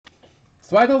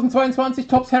2022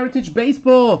 Topps Heritage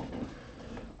Baseball.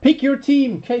 Pick your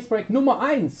team. Case Break Nummer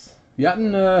 1. Wir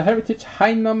hatten Heritage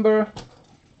High Number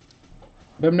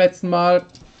beim letzten Mal.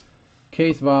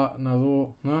 Case war, na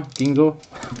so, ne, ging so.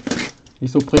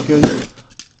 Nicht so prickelnd.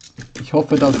 Ich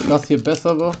hoffe, dass das hier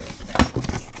besser wird.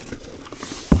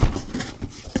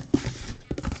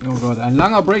 Oh Gott, ein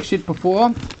langer Break steht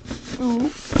bevor.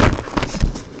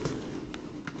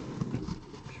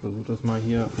 Ich versuche das mal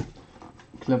hier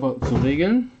clever zu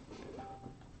regeln.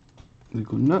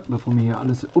 Sekunde, bevor mir hier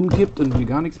alles umkippt und ihr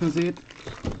gar nichts mehr seht.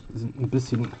 Wir sind ein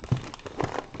bisschen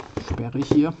sperrig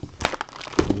hier.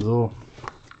 So.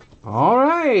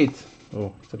 Alright.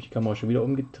 Oh, jetzt habe ich die Kamera schon wieder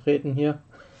umgetreten hier.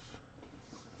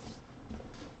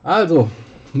 Also,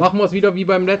 machen wir es wieder wie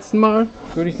beim letzten Mal,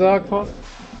 würde ich sagen fast.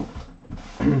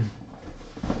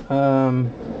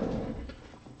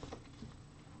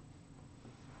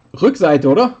 Rückseite,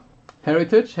 oder?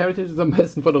 Heritage. Heritage ist am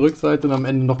besten von der Rückseite und am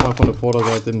Ende nochmal von der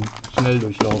Vorderseite im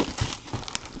Schnelldurchlauf.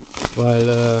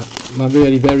 Weil man will ja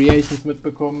die Variations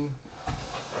mitbekommen.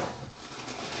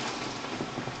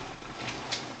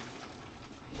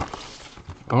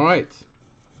 Alright.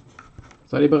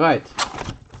 Seid ihr bereit?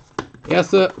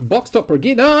 Erste Boxstopper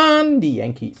geht an die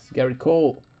Yankees. Garrett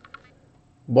Cole.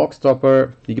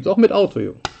 Boxstopper. Die gibt es auch mit Auto.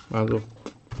 Also,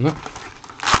 ne?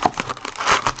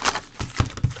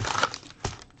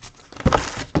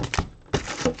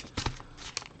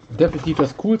 Definitiv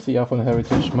das coolste Jahr von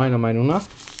Heritage, meiner Meinung nach.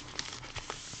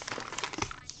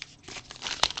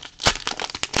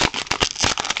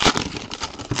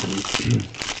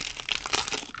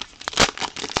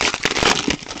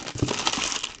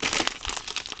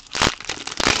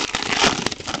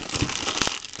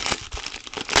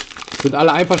 Sind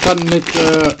alle einverstanden mit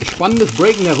spannendes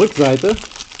Breaken der Rückseite,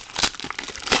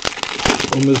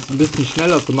 um es ein bisschen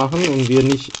schneller zu machen und wir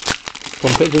nicht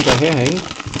komplett hinterherhängen.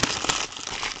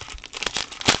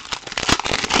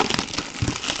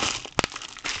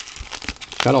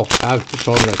 Ich kann auch, ja, wir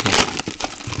schauen gleich mal.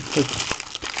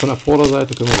 Von der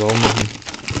Vorderseite können wir es auch machen.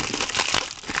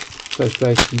 Vielleicht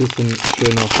gleich ein bisschen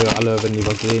schöner für alle, wenn die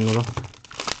was sehen, oder?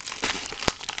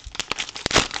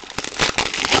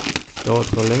 Dauert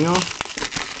zwar länger.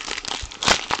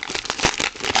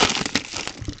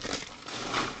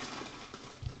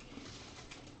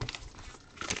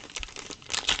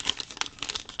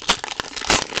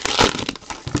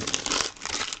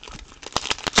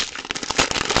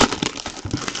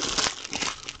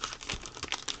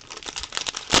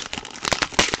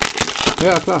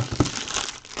 Ja, klar.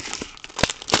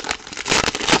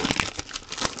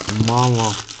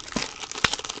 Mama.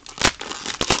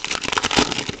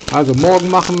 Also morgen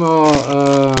machen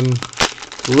wir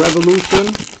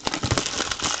Revolution.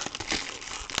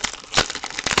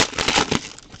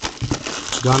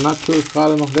 Garnacho ist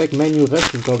gerade noch weg. Menu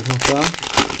Rest ist glaube ich noch da.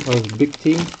 Also Big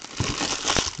Team.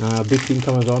 Naja, Big Team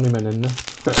kann man es auch nicht mehr nennen, ne?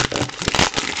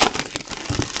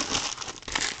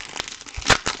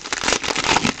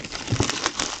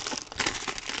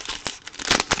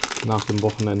 Nach dem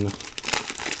Wochenende.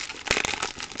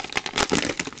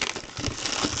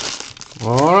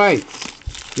 Alright.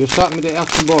 Wir starten mit der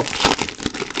ersten Box.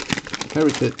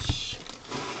 Heritage.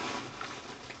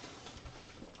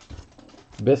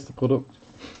 Beste Produkt.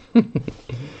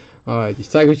 Alright, ich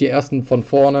zeige euch die ersten von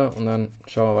vorne und dann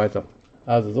schauen wir weiter.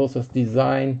 Also so ist das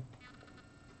Design.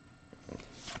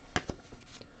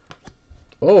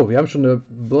 Oh, wir haben schon eine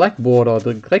Black Border.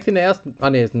 Direkt in der ersten. Ah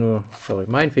ne, ist nur. Sorry,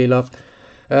 mein Fehler.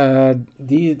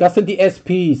 Das sind die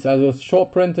SPs, also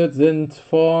Short Printed sind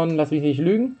von, lass mich nicht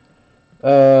lügen,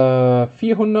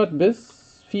 400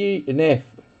 bis 4, ne,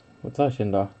 was sag ich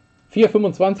denn da?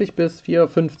 425 bis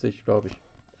 450, glaube ich,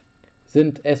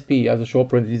 sind SP, also Short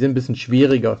Printed, die sind ein bisschen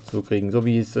schwieriger zu kriegen, so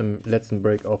wie es im letzten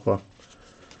Break auch war.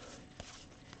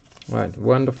 Right,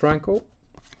 Wander Franco,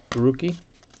 Rookie,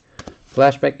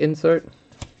 Flashback Insert,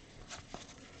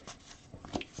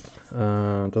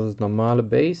 das ist normale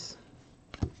Base.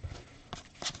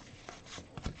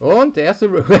 Und der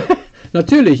erste,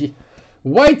 natürlich,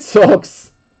 White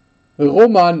Sox,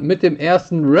 Roman mit dem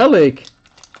ersten Relic.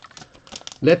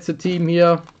 Letzte Team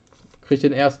hier, kriegt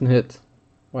den ersten Hit.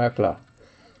 War ja klar.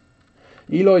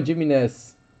 Eloy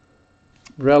Jimenez,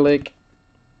 Relic.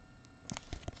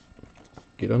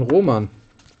 Geht an Roman.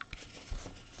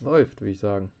 Läuft, würde ich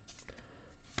sagen.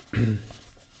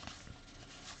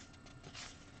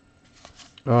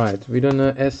 Alright, wieder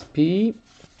eine SP.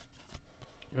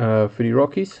 Für die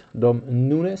Rockies, Dom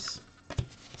Nunes.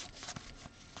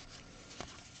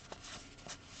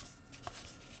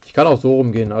 Ich kann auch so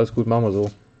rumgehen, alles gut, machen wir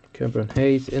so. Cameron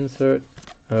Hayes, Insert.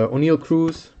 O'Neal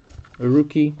Cruz,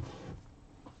 Rookie.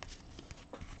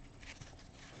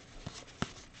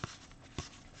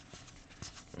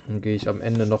 Dann gehe ich am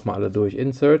Ende nochmal alle durch.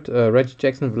 Insert, Reggie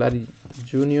Jackson, Vladdy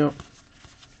Jr.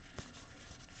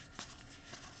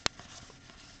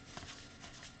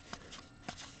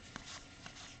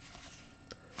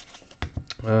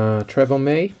 Trevor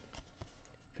May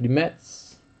für die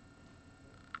Mets.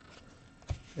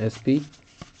 SP.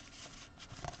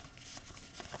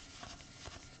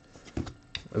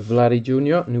 Vladdy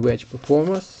Jr., New Age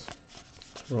Performers.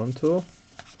 Toronto.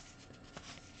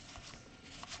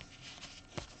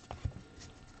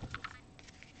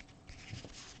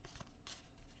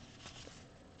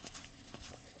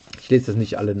 Ich lese das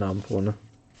nicht alle Namen vor, ne?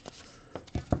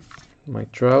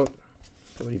 Mike Trout,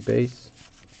 für die Base.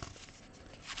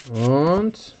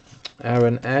 Und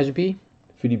Aaron Ashby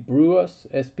für die Brewers,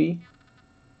 SP.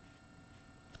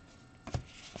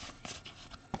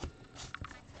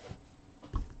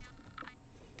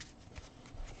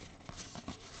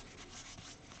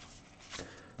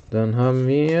 Dann haben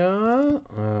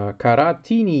wir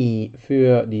Caratini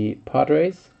für die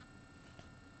Padres,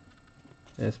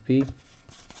 SP.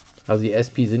 Also die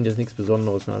SP sind jetzt nichts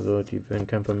Besonderes, also die werden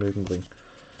kein Vermögen bringen.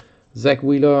 Zach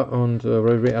Wheeler und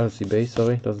Robbie Ray, die Base,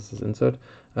 sorry, das ist das Insert.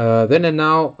 Then and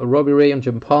now, Robbie Ray und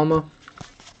Jim Palmer.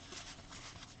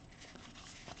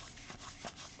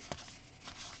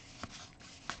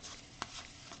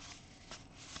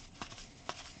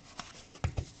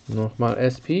 Nochmal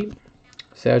SP.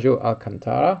 Sergio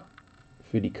Alcantara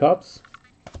für die Cubs.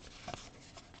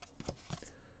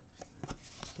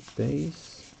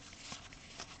 Base.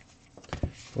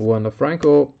 Wander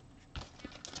Franco,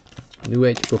 New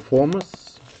Age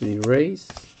Performers für die Rays.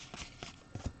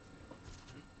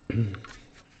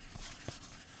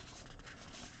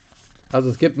 Also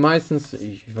es gibt meistens,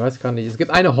 ich weiß gar nicht, es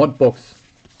gibt eine Hotbox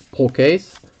pro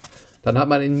Case. Dann hat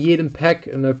man in jedem Pack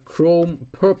eine Chrome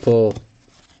Purple.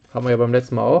 Haben wir ja beim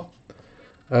letzten Mal auch.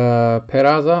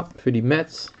 Peraza für die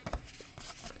Mets.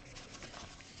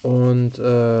 Und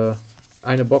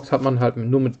eine Box hat man halt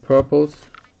nur mit Purples.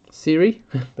 Siri,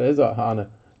 da ist er, Hane.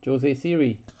 Jose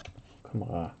Siri.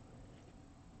 Kamera.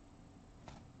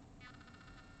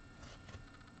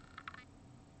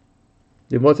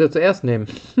 Den wolltest du ja zuerst nehmen.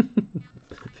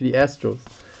 Für die Astros.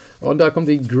 Und da kommt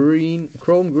die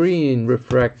Chrome Green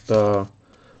Refractor.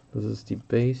 Das ist die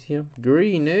Base hier.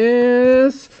 Green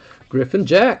ist Griffin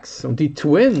Jacks und die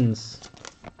Twins.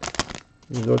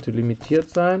 Die sollte limitiert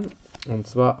sein. Und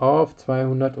zwar auf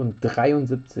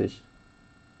 273.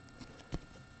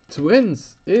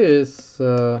 Twins ist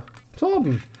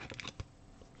Torben.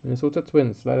 Minnesota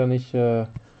Twins. Leider nicht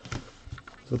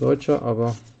so Deutscher,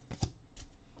 aber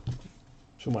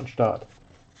schon mal ein Start.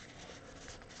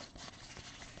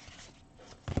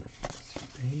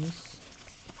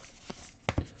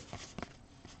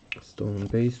 Stone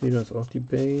Base wieder ist auch die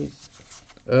Base.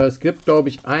 Es gibt, glaube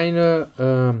ich,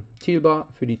 eine Tealbar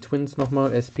für die Twins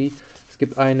nochmal, SP. Es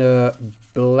gibt eine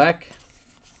Black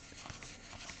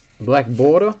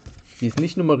Border. Die ist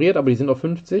nicht nummeriert, aber die sind auf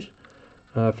 50.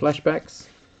 Flashbacks.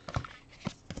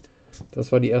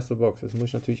 Das war die erste Box. Jetzt muss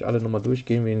ich natürlich alle nochmal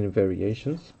durchgehen wegen den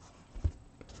Variations.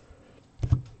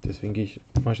 Deswegen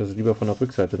mache ich das lieber von der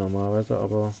Rückseite normalerweise,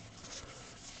 aber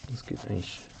das geht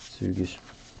eigentlich zügig.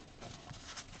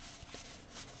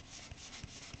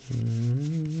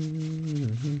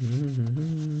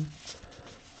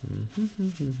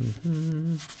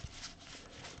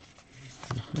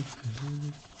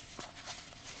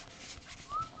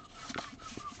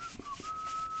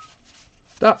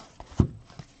 Da!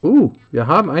 Wir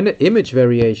haben eine Image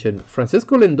Variation.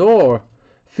 Francisco Lindor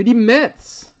für die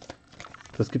Mets.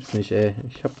 Das gibt's nicht, ey.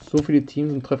 Ich habe so viele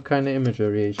Teams und treffe keine Image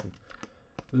Variation.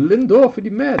 Lindor für die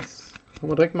Mets. Haben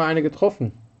wir direkt mal eine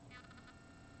getroffen.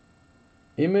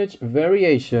 Image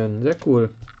Variation. Sehr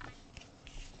cool.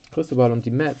 Cristobal und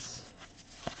die Mets.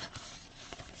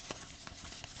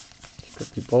 Ich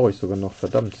glaube, die brauche ich sogar noch.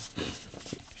 Verdammt.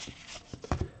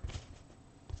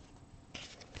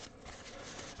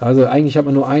 Also eigentlich hat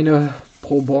man nur eine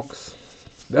pro Box.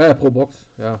 Pro Box.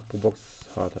 Ja, pro Box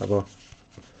ist hart, aber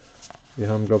wir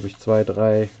haben, glaube ich, 2,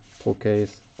 3 pro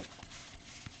Case.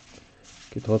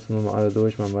 Geht trotzdem nochmal alle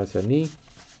durch, man weiß ja nie.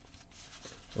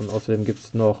 Und außerdem gibt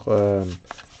es noch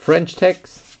French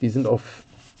Tags. Die sind auf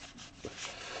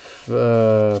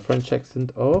French Tags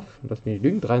sind auf, lass mich nicht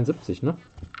lügen, 73, ne?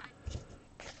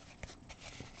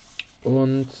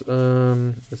 Und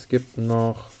es gibt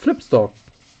noch Flipstock.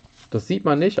 Das sieht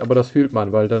man nicht, aber das fühlt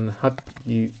man, weil dann hat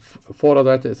die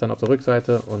Vorderseite ist dann auf der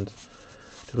Rückseite und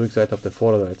die Rückseite auf der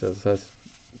Vorderseite. Das heißt,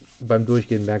 beim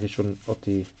Durchgehen merke ich schon, ob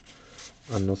die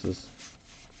anders ist.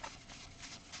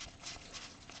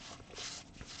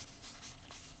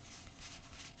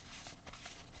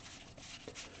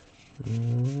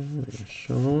 Mal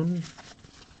schauen.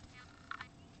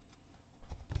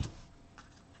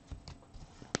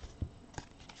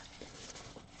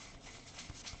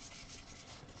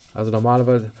 Also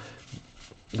normalerweise,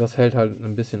 das hält halt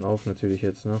ein bisschen auf natürlich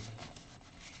jetzt, ne?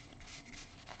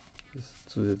 Das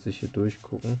zusätzliche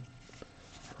Durchgucken.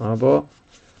 Aber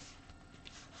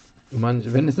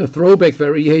wenn es eine Throwback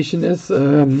Variation ist,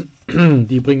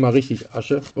 die bringen mal richtig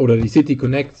Asche. Oder die City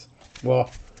Connects. Boah,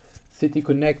 City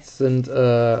Connects sind,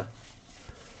 die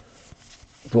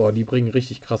bringen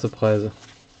richtig krasse Preise.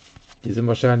 Die sind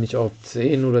wahrscheinlich auf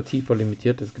 10 oder tiefer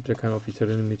limitiert. Es gibt ja keine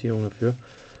offizielle Limitierung dafür.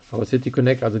 Aber City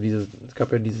Connect, also es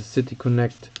gab ja diese City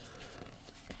Connect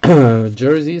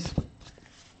Jerseys.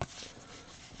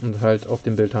 Und halt auf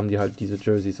dem Bild haben die halt diese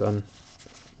Jerseys an.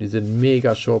 Die sind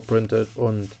mega short printed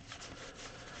und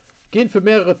gehen für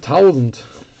mehrere tausend.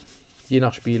 Je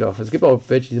nach Spieler. Es gibt auch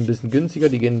welche, die sind ein bisschen günstiger,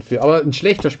 die gehen für. Aber ein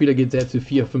schlechter Spieler geht selbst für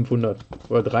 400, 500.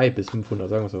 Oder 300 bis 500,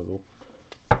 sagen wir es mal so.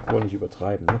 Wollen nicht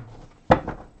übertreiben, ne?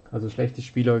 Also schlechte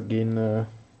Spieler gehen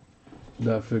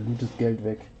da für gutes Geld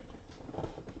weg.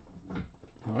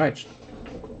 Alright.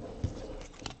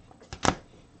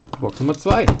 Box Nummer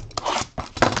 2.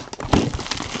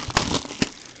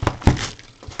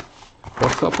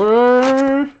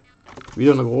 Boxhopper.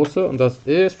 Wieder eine große und das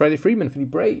ist Freddie Freeman für die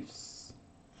Braves.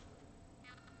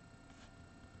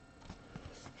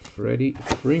 Freddie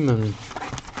Freeman.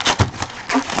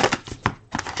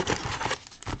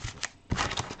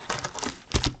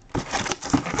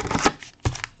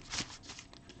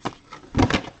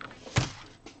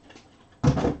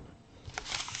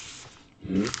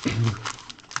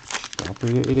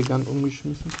 Stapel hier elegant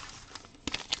umgeschmissen.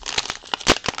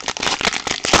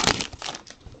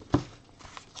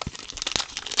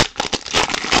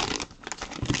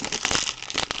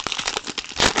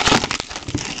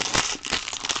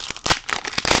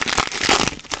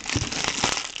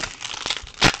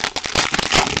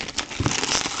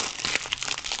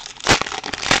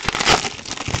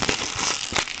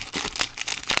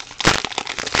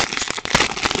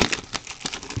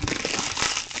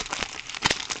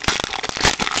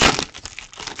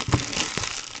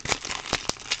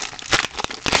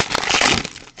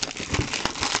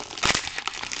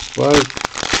 Weil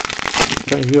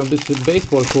kann ich wieder ein bisschen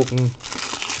Baseball gucken.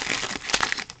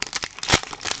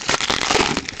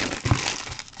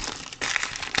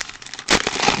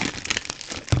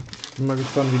 Bin mal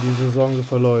gespannt, wie die Saison so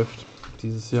verläuft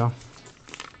dieses Jahr.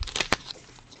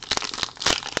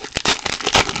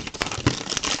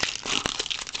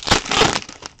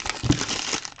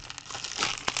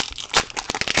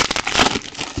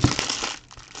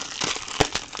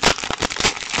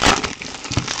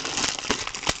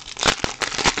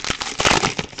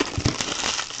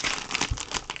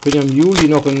 Ich bin ja im Juli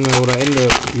noch oder Ende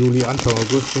Juli, Anfang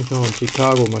August bin ich noch in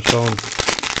Chicago, mal schauen.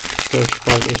 Vielleicht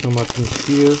fahre ich echt nochmal zum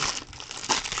Spiel.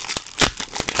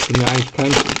 Ich bin ja eigentlich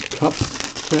kein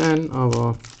Cubs-Fan,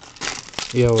 aber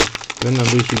eher, wenn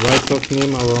dann würde ich die White Sox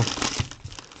nehmen, aber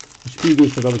das Spiel will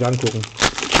ich mir glaube ich angucken.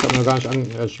 Ich habe mir gar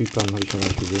nicht Spielplan habe ich noch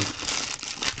nicht gesehen.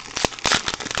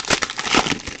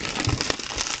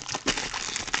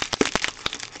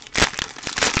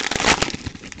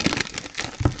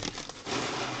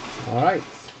 Alright,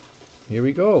 here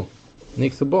we go.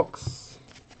 Nächste Box.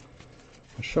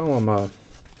 Schauen wir mal.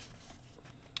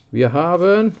 Wir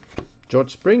haben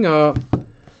George Springer.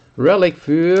 Relic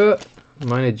für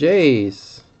meine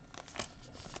Jays.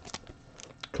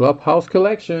 Clubhouse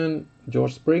Collection.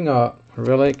 George Springer.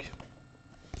 Relic.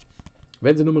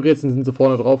 Wenn sie nummeriert sind, sind sie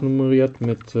vorne drauf nummeriert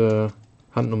mit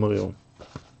Handnummerierung.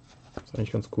 Ist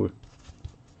eigentlich ganz cool.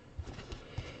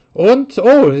 Und,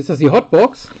 oh, ist das die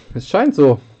Hotbox? Es scheint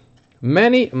so.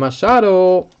 Manny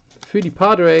Machado für die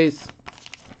Padres.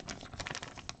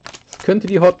 Das könnte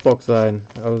die Hotbox sein.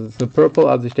 Also es ist eine Purple,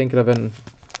 also ich denke, da werden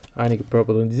einige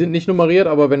Purple drin. Die sind nicht nummeriert,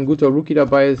 aber wenn ein guter Rookie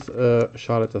dabei ist,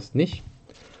 schadet das nicht.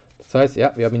 Das heißt,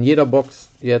 ja, wir haben in jeder Box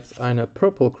jetzt eine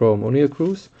Purple Chrome. O'Neal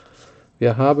Cruz.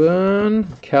 Wir haben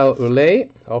Cal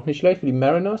Olay, auch nicht schlecht für die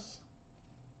Mariners.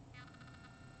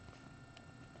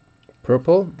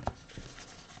 Purple.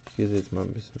 Ich gehe sie jetzt mal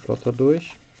ein bisschen flotter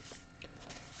durch.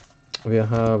 Wir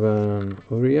haben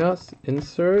Urias,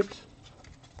 Insert.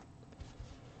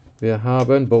 Wir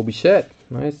haben Bo Bichette.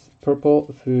 Nice. Purple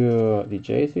für die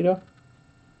Jays wieder.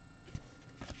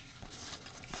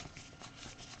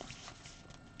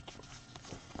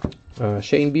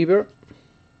 Shane Bieber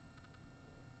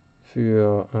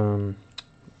für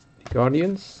die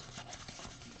Guardians.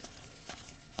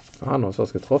 Ah, noch ist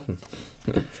was getroffen.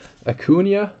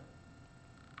 Acuna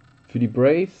für die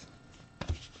Braves.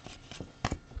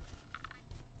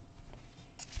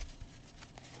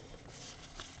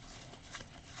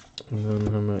 Und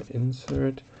dann haben wir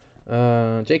Insert.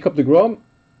 Jacob de Grom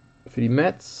für die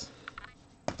Mets.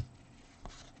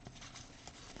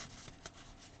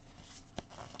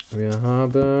 Wir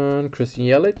haben Christian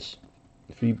Yelich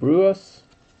für die Brewers.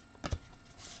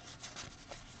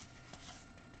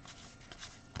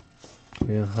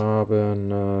 Wir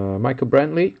haben Michael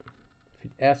Brantley für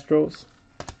die Astros.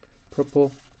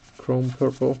 Purple, Chrome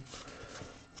Purple.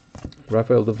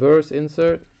 Rafael Devers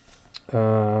Insert.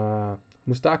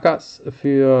 Mustakas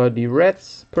für die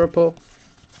Reds Purple.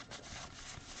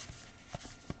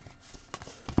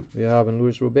 Wir haben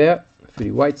Luis Robert für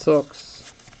die White Sox.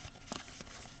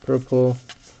 Purple.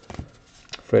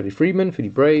 Freddie Freeman für die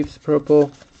Braves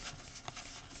Purple.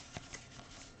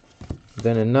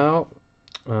 Then and now.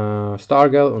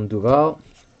 Stargell und Duval.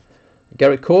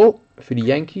 Garrett Cole für die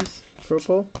Yankees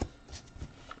Purple.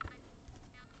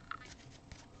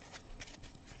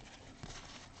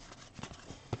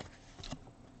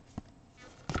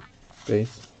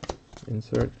 Base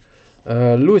Insert.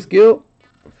 Louis Gill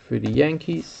für die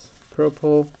Yankees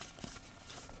Purple.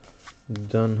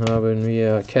 Dann haben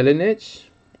wir Kalinic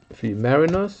für die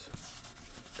Mariners.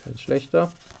 Kein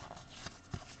schlechter.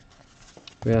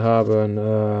 Wir haben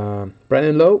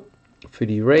Brandon Lowe für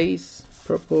die Rays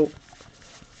Purple.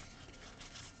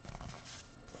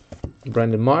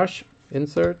 Brandon Marsh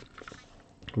Insert.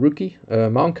 Rookie.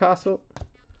 Mountcastle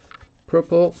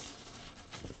Purple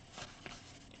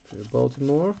für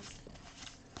Baltimore.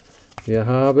 Wir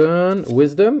haben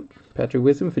Wisdom, Patrick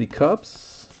Wisdom für die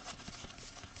Cubs.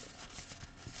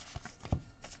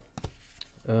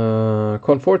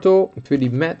 Conforto für die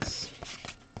Mets.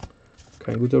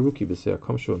 Kein guter Rookie bisher,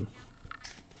 komm schon.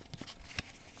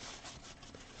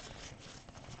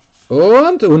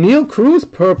 Und O'Neal Cruz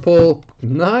Purple.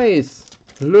 Nice.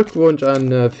 Glückwunsch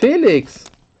an Felix.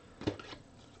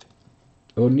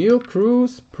 O'Neal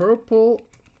Cruz Purple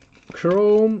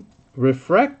Chrome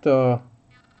Refractor.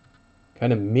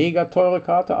 Keine mega teure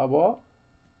Karte, aber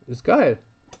ist geil.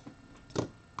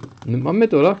 Nimmt man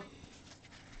mit, oder?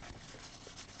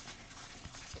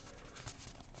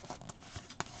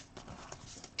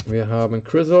 Wir haben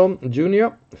Chisholm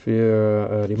Jr.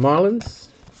 für die Marlins.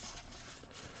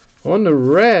 Und eine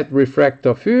Red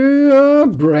Refractor für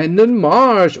Brandon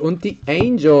Marsh und die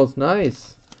Angels.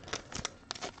 Nice.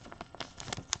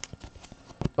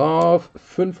 Auf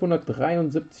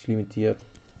 573 limitiert.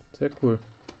 Sehr cool.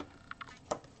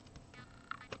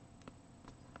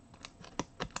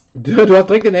 Du hast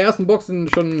direkt in der ersten Box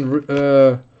schon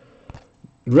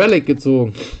Relic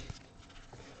gezogen.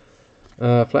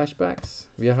 Flashbacks.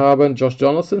 Wir haben Josh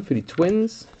Donaldson für die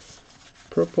Twins.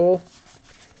 Purple.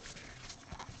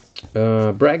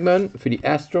 Bregman für die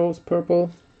Astros.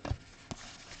 Purple.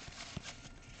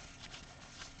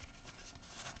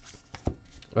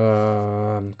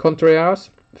 Contreras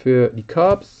für die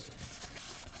Cubs.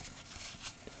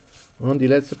 Und die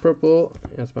letzte Purple,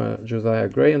 erstmal Josiah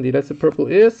Gray. Und die letzte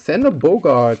Purple ist Sander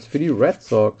Bogarts für die Red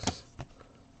Sox.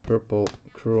 Purple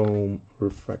Chrome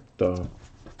Refractor.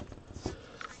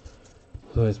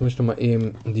 So, jetzt muss ich nochmal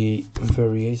eben die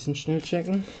Variation schnell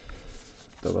checken.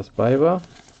 Ob da was bei war.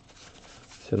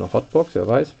 Ist hier noch Hotbox, wer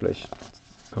weiß, vielleicht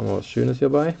haben wir was Schönes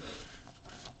hierbei.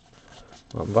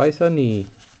 Man weiß ja nie.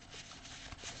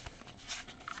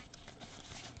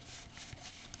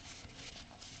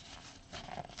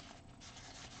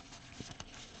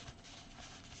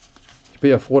 Ich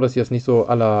bin ja froh, dass sie das nicht so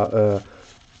à la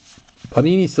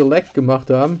Panini Select gemacht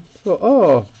haben. So,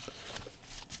 oh,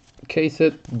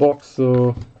 Case-Hit, Box,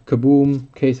 so, Kaboom,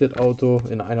 Case-Hit, Auto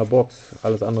in einer Box.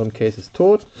 Alles andere im Case ist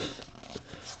tot.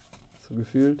 So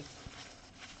gefühlt.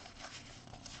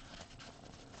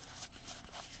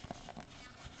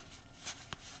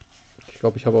 Ich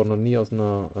glaube, ich habe auch noch nie aus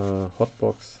einer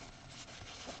Hotbox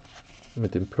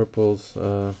mit den Purples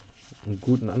einen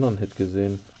guten anderen Hit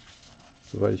gesehen.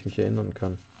 Soweit ich mich erinnern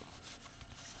kann.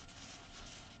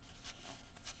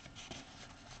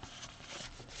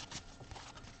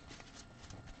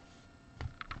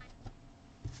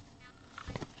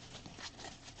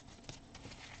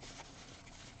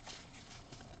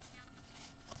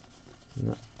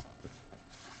 Na.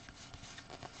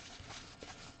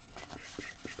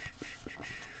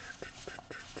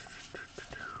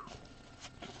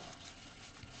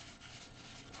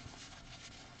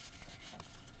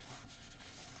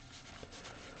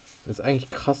 Das ist eigentlich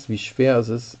krass, wie schwer es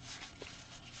ist,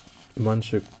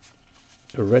 manche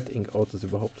Red Ink Autos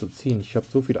überhaupt zu ziehen. Ich habe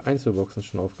so viele Einzelboxen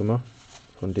schon aufgemacht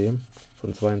von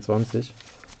 22.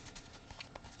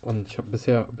 Und ich habe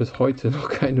bisher bis heute noch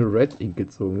keine Red Ink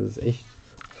gezogen. Das ist echt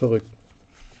verrückt.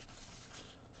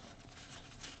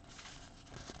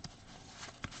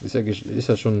 Ist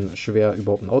ja schon schwer,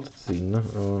 überhaupt ein Auto zu ziehen, ne?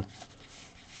 Aber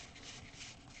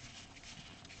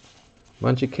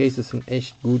manche Cases sind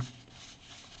echt gut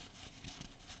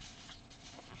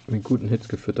mit guten Hits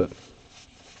gefüttert.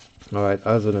 Alright,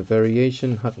 also eine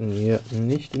Variation hatten wir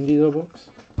nicht in dieser Box.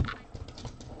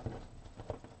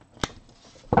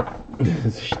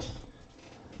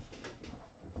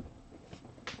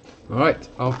 Alright,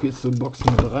 auf geht's zu Box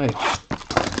Nummer 3.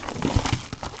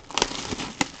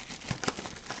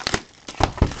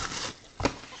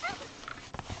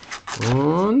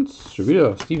 Und schon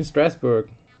wieder Steven Strasburg.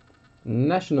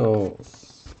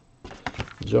 Nationals.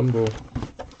 Jumbo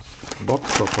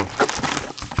Boxstopper.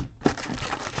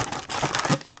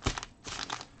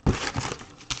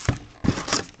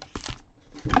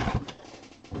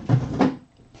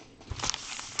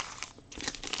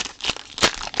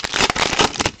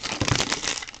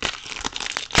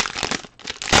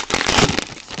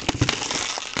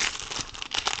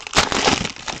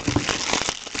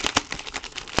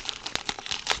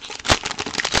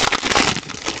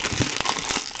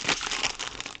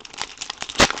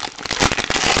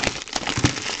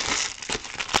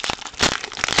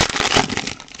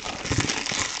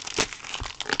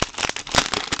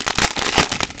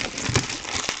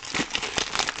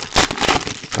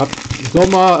 Soll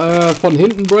mal von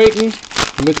hinten breaken,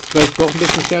 damit es vielleicht doch ein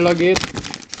bisschen schneller geht.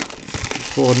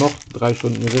 Bevor noch 3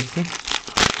 Stunden hier sitzen.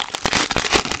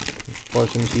 Ich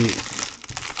bräuchte nämlich die,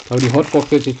 aber die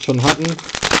Hotbox jetzt schon hatten.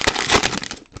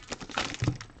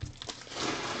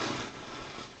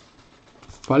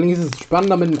 Vor allem ist es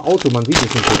spannender mit dem Auto, man sieht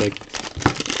es nicht direkt.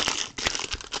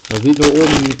 Man sieht nur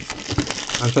oben,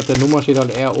 anstatt der Nummer steht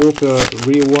halt RO für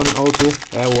Rear One Auto,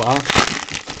 ROA.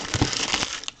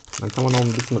 Dann kann man noch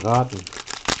ein bisschen raten.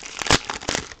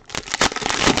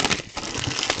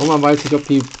 Und man weiß nicht, ob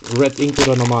die Red Ink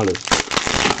oder normal ist.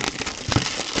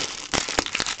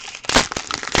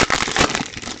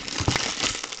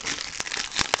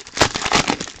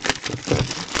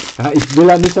 Ja, ich will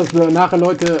ja nicht, dass wir nachher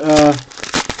Leute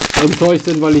enttäuscht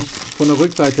sind, weil ich von der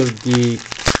Rückseite die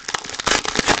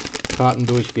Karten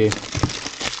durchgehe.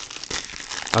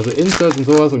 Also Inserts und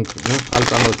sowas und ne,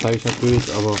 alles andere zeige ich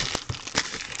natürlich, aber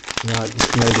ja, ein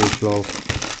Schnelldurchlauf.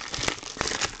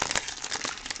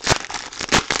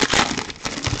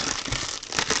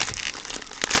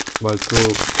 Weil so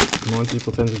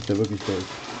 90% sind ja wirklich durch.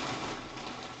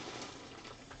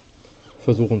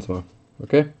 Versuchen es mal,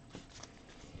 okay?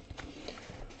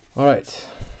 Alright,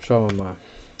 schauen wir mal.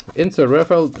 Insert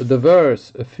Rafael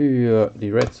Devers für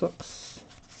die Red Sox.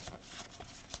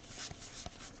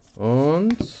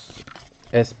 Und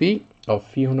SB auf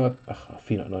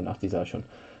 489 sah ich schon.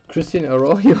 Christian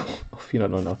Arroyo auf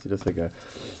 489, das wäre geil.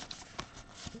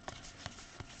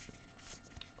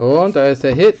 Und da ist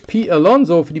der Hit Pete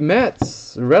Alonso für die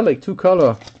Mets. Relic, 2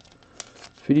 Color.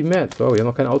 Für die Mets. Oh, wir haben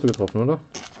noch kein Auto getroffen, oder?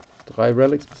 3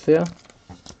 Relics bisher.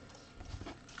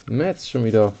 Mets schon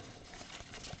wieder.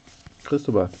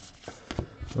 Cristobal.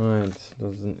 Alright,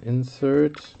 das ist ein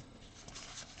Insert.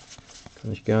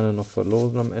 Kann ich gerne noch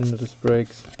verlosen am Ende des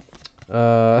Breaks.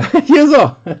 Hier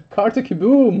so! Carter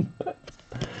Kiboom!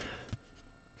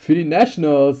 Für die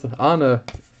Nationals. Arne,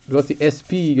 du hast die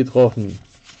SP getroffen.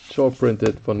 Short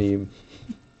printed von ihm.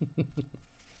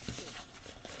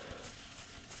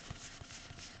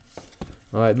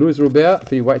 Alright, Luis Robert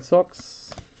für die White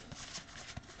Sox.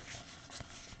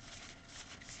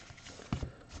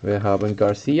 Wir haben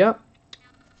Garcia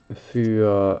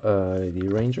für die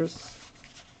Rangers.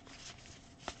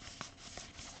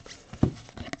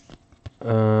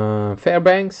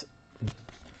 Fairbanks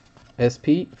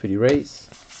SP für die Rays.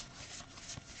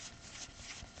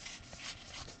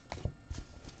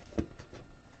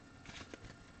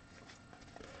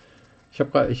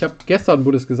 Ich habe gestern,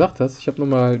 wo du es gesagt hast, ich habe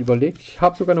nochmal überlegt, ich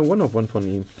habe sogar eine One-of-One von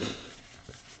ihm.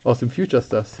 Aus dem Future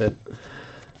Star Set.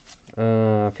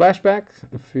 Flashback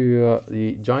für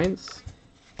die Giants.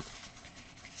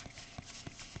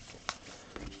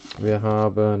 Wir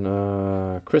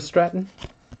haben Chris Stratton,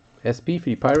 SP für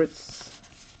die Pirates.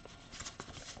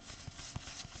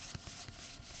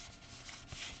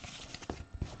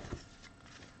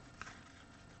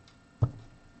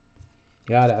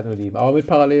 Ja, der hat nur die, aber mit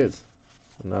Parallels.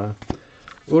 Na.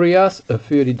 Urias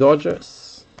für die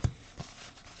Dodgers.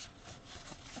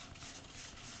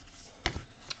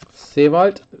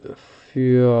 Sewald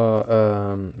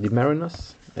für die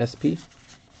Mariners, SP.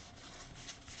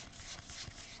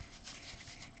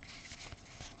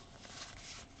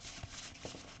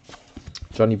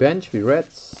 Johnny Bench für die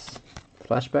Reds.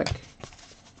 Flashback.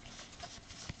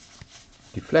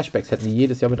 Die Flashbacks hätten die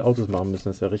jedes Jahr mit Autos machen müssen,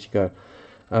 das wäre richtig geil.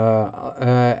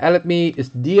 Alec Me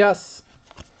ist Diaz.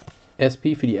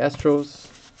 SP für die Astros.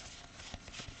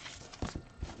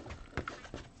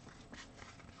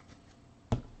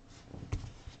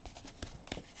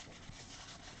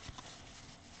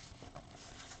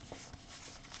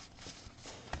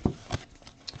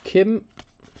 Kim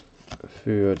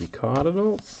für die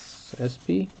Cardinals,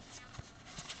 SP.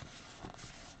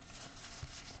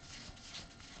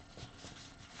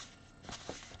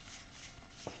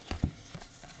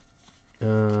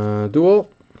 Dual,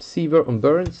 Seaver und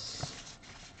Burns.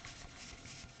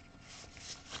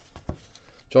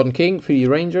 Jordan King für die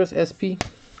Rangers, SP.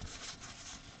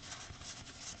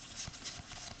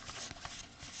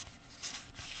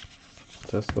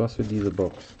 Das war's für diese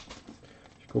Box.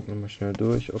 Ich gucke nochmal schnell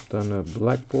durch, ob da eine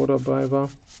Blackboard dabei war.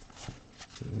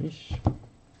 Nicht.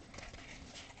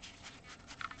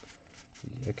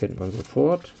 Die erkennt man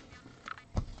sofort.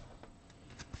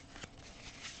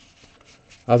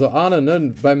 Also Arne,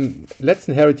 ne, beim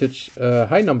letzten Heritage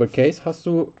High Number Case hast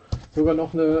du sogar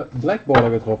noch eine Blackboarder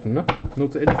getroffen, ne?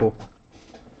 Nur zur Info.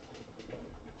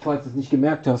 Falls du es nicht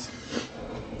gemerkt hast.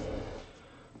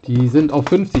 Die sind auf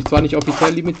 50, zwar nicht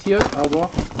offiziell limitiert, aber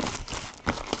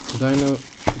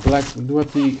du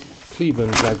hast die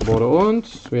Cleveland Blackboarder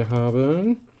und wir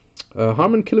haben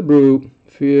Harmon Killebrew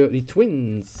für die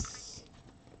Twins.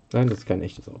 Nein, das ist kein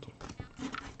echtes Auto.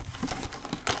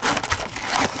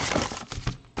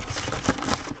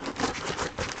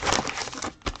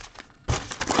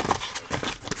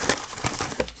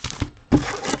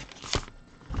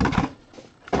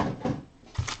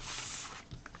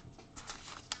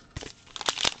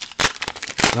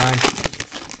 Nein.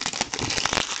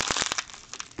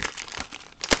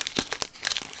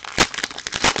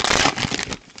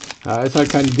 Ja, ist halt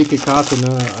keine dicke Karte,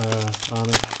 ne,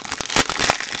 Arne.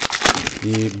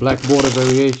 Die Black Border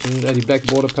Variation, die Black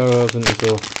Border Para sind nicht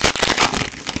so.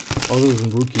 Außer es ist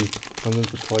ein Rookie. Dann sind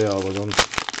sie teuer, aber sonst.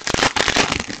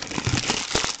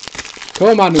 Können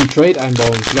wir mal einen Trade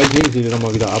einbauen. Vielleicht nehmen sie die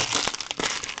nochmal wieder ab.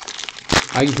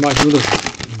 Eigentlich mache ich nur das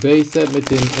Base Set mit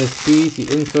den SPs, die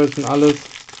Inserts und alles.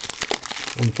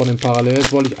 Und von den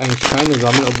Parallels wollte ich eigentlich keine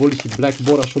sammeln, obwohl ich die Black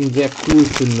Border schon sehr cool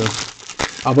finde.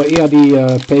 Aber eher die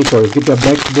Paper. Es gibt ja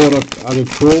Black Border, also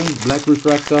Chrome, Black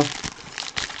Refractor.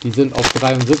 Die sind auf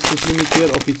 73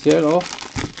 limitiert, offiziell auch.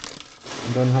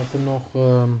 Und dann hast du noch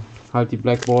halt die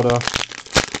Black Border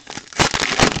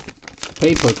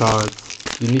Paper Cards,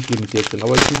 die nicht limitiert sind.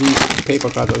 Aber ich finde die Paper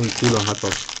Cards irgendwie cooler, hat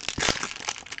was.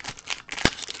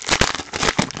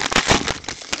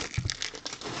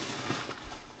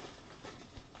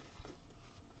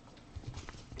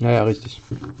 Ja, richtig.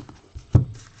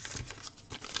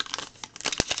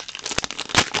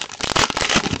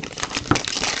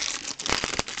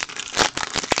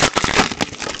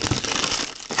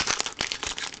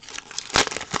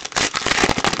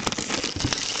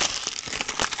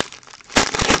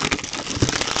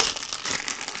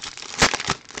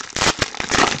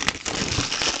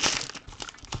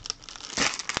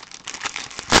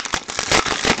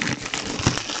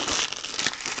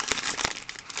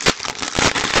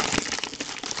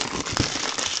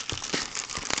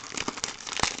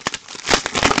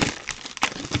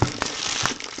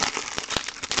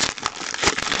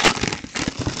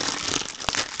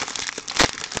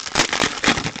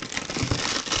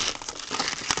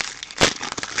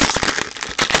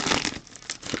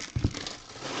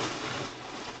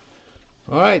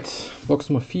 Alright, Box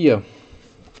Nummer 4.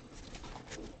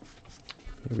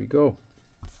 Here we go.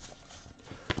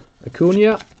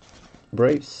 Acuna,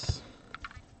 Braves,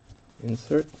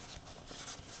 Insert.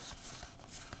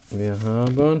 Wir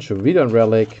haben schon wieder ein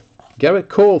Relic. Garrett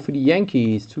Cole für die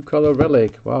Yankees, Two-Color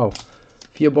Relic. Wow,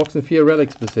 4 Boxen, 4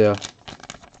 Relics bisher.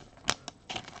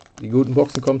 Die guten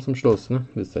Boxen kommen zum Schluss, ne?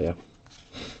 Wisst ihr ja.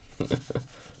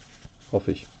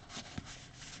 Hoffe ich.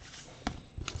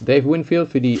 Dave Winfield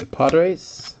für die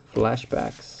Padres,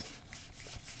 Flashbacks.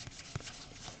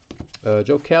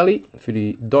 Joe Kelly für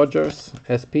die Dodgers,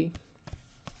 SP.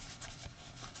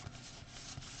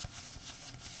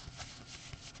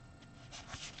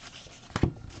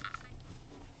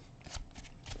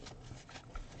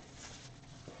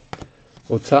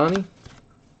 Otani,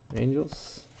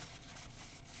 Angels.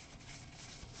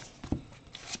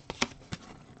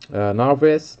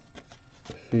 Narvaez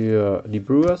für die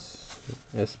Brewers,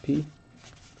 SP.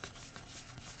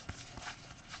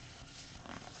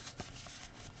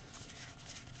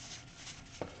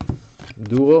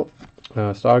 Duel,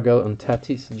 Stargell und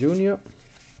Tatis Jr.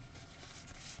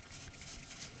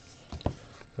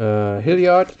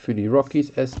 Hilliard für die Rockies,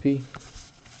 SP.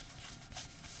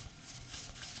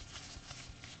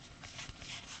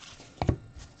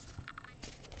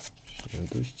 Schnell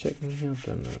durchchecken hier, ob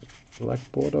da eine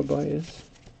Blackboard dabei ist.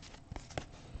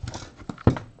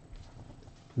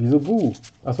 Wieso Bu?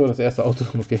 Achso, das erste Auto.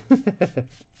 Okay.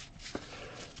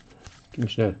 Ging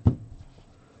schnell.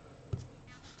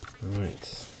 Alright.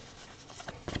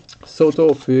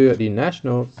 Soto für die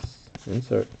Nationals.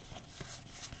 Insert.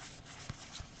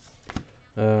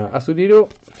 Asudido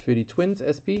für die Twins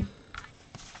SP.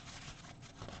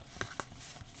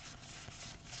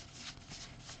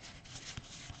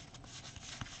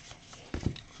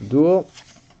 Duo.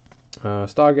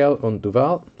 Stargell und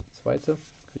Duval. Zweite.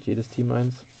 Kriegt jedes Team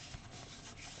eins.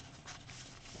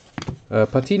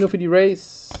 Patino für die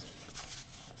Rays.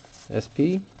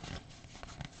 SP.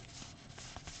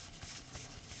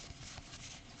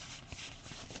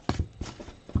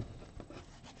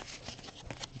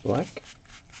 Black.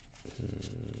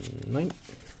 Nein.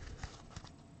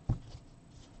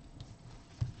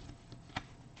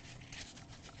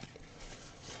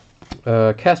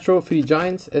 Castro für die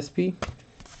Giants, SP.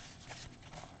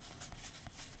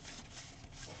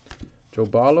 Joe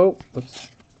Barlow, oops.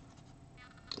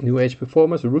 New Age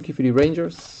Performers, Rookie für die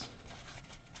Rangers.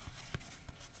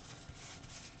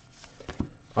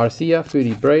 Arcia für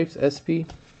die Braves, SP.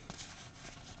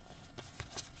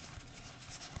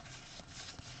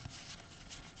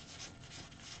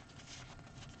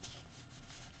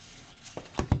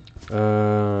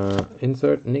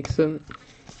 Insert Nixon,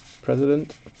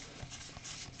 President.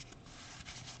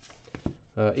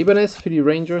 Ibanez für die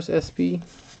Rangers, SP.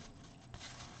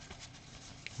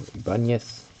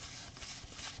 Ibanez.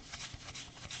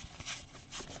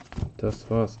 Das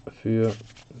war's für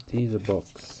diese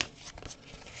Box.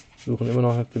 Suchen immer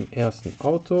noch nach dem ersten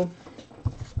Auto.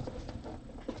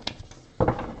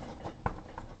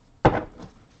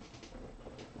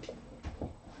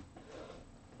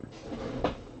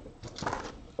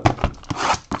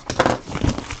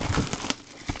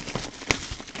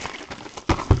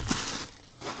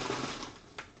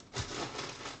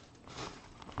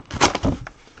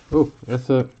 Oh,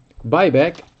 erste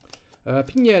Buyback.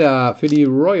 Pineda für die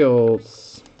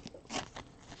Royals.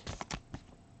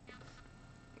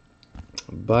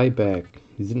 Buyback.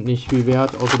 Die sind nicht viel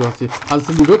wert, außer du hast sie. Also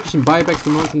sind die wirklichen Buybacks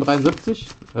von 1973.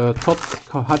 Tops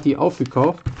hat die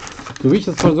aufgekauft. So wie ich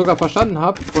das sogar verstanden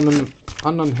habe von einem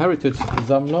anderen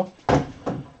Heritage-Sammler.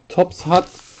 Tops hat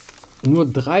nur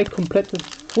 3 komplette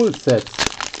Full-Sets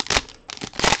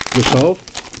gekauft.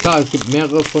 Klar, es gibt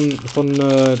mehrere von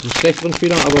den schlechteren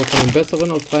Spielern, aber von den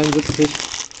besseren aus 73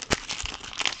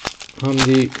 haben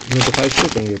die nur 3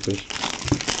 Stück angeblich.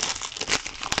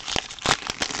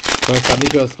 Ich weiß gerade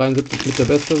nicht, wer aus 73 mit der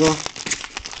beste war.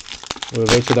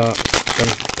 Oder welche da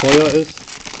ganz teuer ist.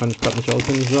 Kann ich gerade nicht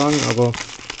auswendig sagen, aber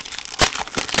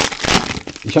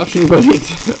ich habe schon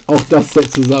überlegt, auch das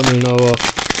Set zu sammeln, aber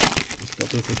ich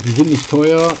glaube, die sind nicht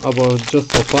teuer, aber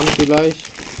just for fun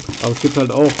vielleicht. Aber es gibt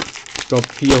halt auch, ich glaube,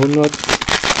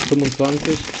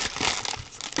 425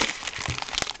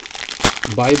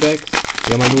 Buybacks.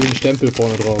 Die haben halt nur den Stempel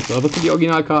vorne drauf. Aber das sind die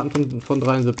Originalkarten von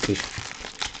 73.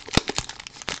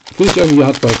 Finde ich irgendwie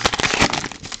hat was.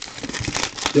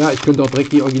 Ja, ich könnte auch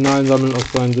direkt die Originalen sammeln aus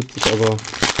 72, aber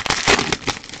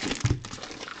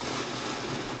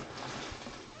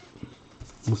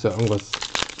muss ja irgendwas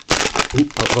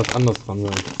was anderes dran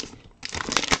sein.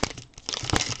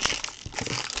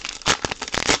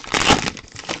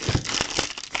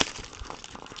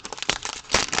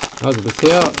 Also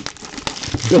bisher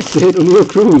beste Hit und nur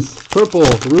Cruise. Purple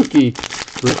Rookie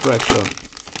Refractor.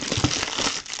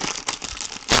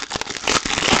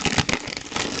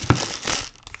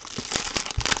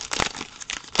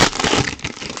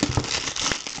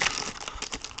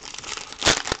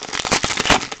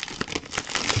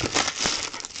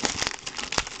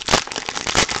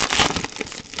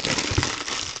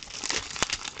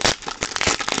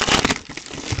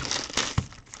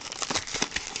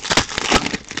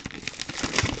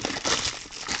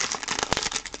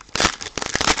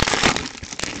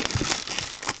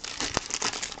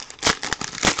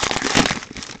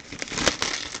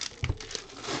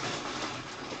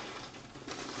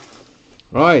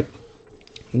 Right,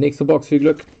 nächste Box, viel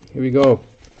Glück. Here we go.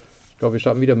 Ich glaube, wir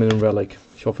starten wieder mit einem Relic.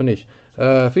 Ich hoffe nicht.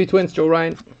 Für die Twins, Joe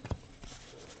Ryan.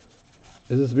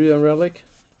 Ist es wieder ein Relic?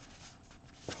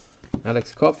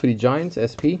 Alex Cobb für die Giants,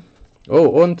 SP. Oh,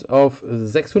 und auf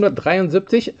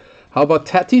 673 aber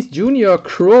Tatis Jr.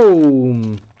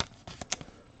 Chrome.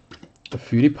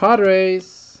 Für die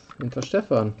Padres. Hinter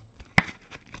Stefan.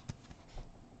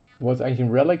 Du wolltest eigentlich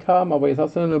einen Relic haben, aber jetzt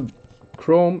hast du eine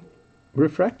Chrome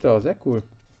Refractor, sehr cool.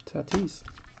 Tatis.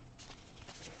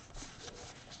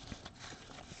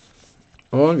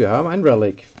 Und wir haben ein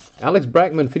Relic. Alex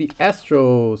Bregman für die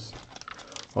Astros.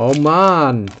 Oh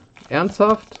Mann.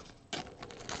 Ernsthaft?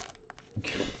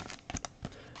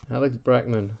 Alex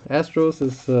Bregman. Astros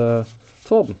ist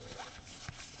Torben.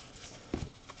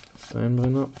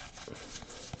 Steinbrenner.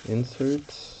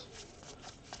 Insert.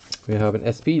 Wir haben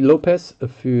SP Lopez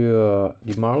für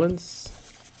die Marlins.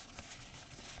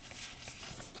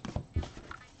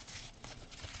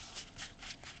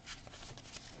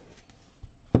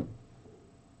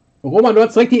 Roman, du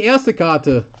hast direkt die erste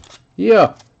Karte.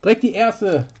 Hier, direkt die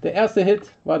erste. Der erste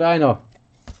Hit war deiner.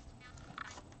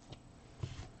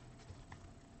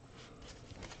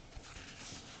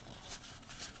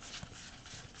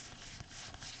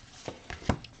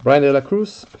 Brian De La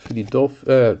Cruz für die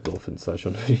Dolphins, sei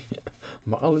schon, für die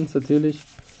Marlins natürlich.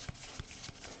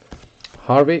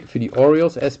 Harvey für die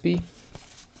Orioles, SB.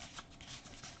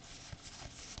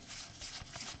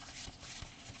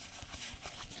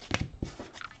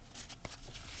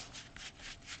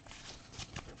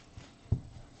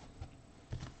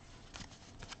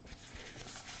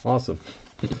 Awesome.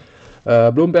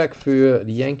 Bloomberg für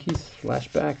die Yankees,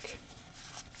 Flashback.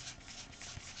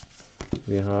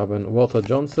 Wir haben Walter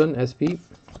Johnson, SP.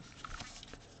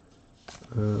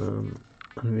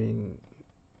 Wegen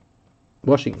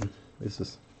Washington ist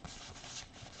es.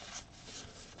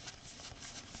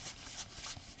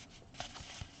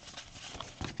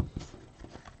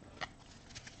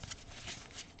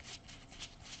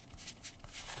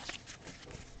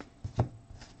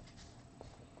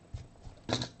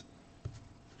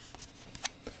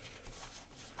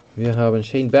 Wir haben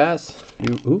Shane Bass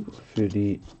für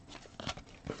die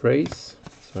Rays.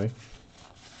 Sorry.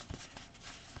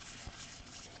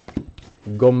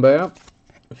 Gomber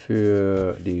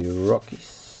für die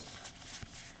Rockies.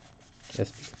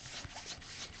 SP.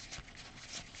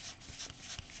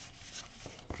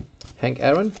 Hank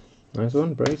Aaron. Nice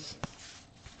one. Brace.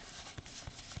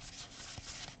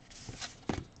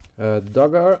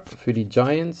 Duggar für die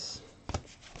Giants.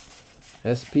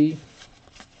 SP.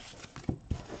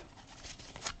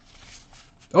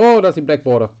 Oh, das ist die Black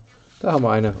Border. Da haben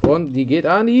wir eine. Und die geht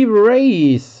an die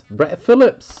Rays. Brad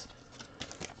Phillips.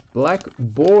 Black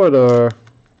Border.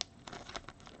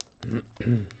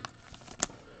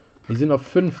 Die sind auf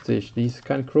 50. Die ist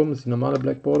kein Chrome, ist die normale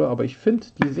Black Border. Aber ich finde,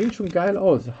 die sehen schon geil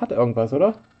aus. Hat irgendwas,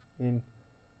 oder?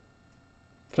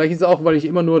 Vielleicht ist es auch, weil ich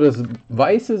immer nur das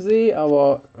Weiße sehe.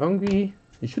 Aber irgendwie...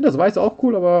 Ich finde das Weiße auch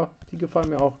cool, aber die gefallen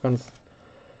mir auch ganz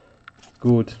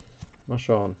gut. Mal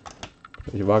schauen.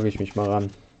 Vielleicht wage ich mich mal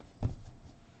ran.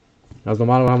 Also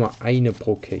normalerweise haben wir eine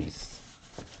pro Case.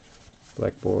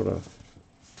 Black Border.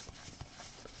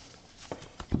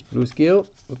 Luis Gill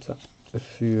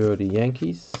für die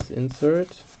Yankees.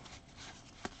 Insert.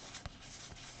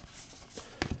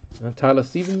 Tyler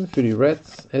Stevens für die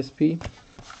Reds. SP.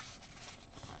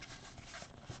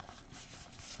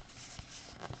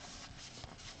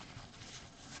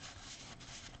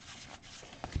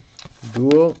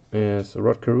 Duel ist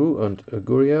Rod Carew und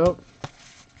Gurriel.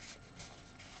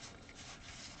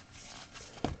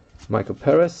 Michael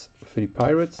Perez für die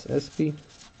Pirates, SP.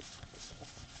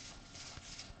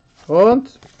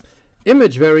 Und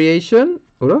Image Variation,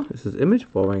 oder? Ist das Image?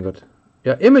 Oh mein Gott.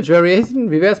 Ja, Image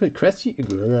Variation. Wie wäre es mit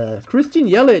Christian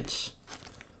Yelich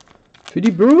für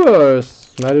die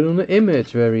Brewers? Leider nur eine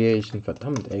Image Variation.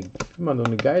 Verdammt, ey. Ich will mal noch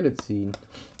eine geile ziehen.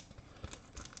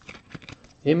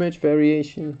 Image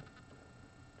Variation.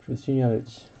 Christian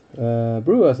Yelich.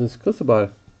 Brewers ist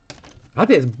Cristobal. Hat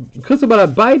er jetzt. Cristobal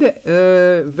hat beide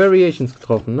Variations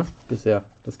getroffen, ne? Bisher.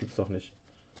 Das gibt's doch nicht.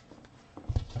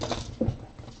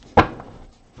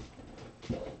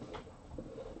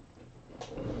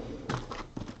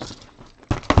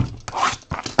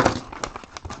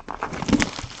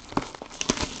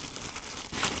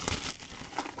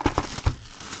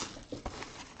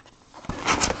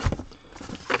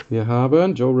 Wir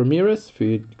haben Joe Ramirez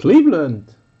für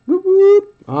Cleveland. Wupp,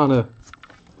 wupp. Arne.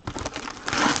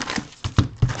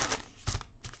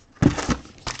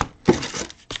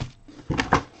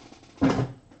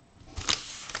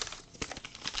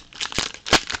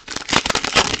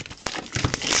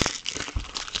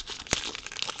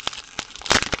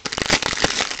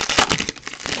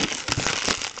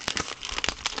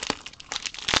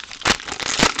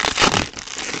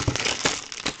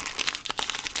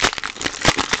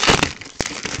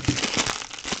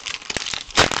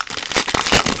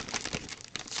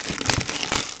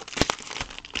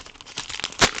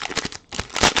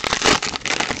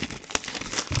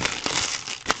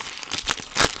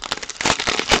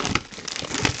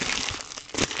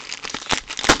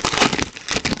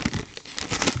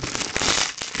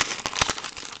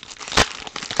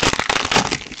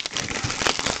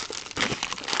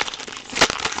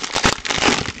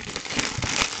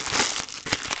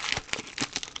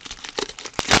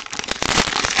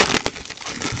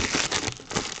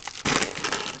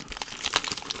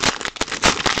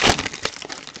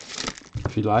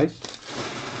 Vielleicht.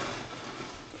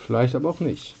 Vielleicht aber auch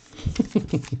nicht.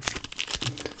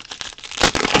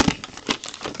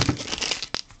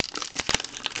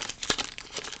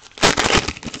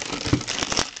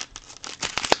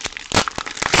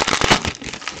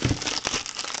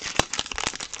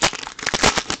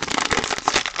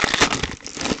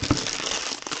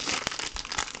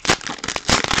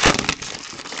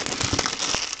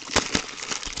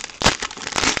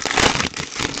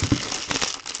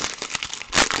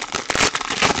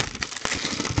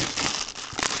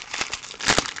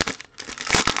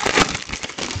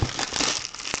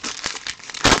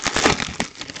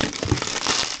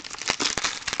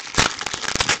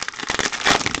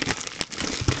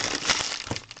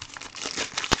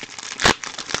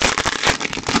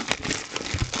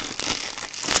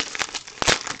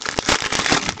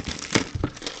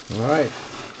 Alright,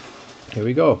 here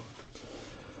we go.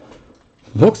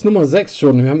 Box Nummer 6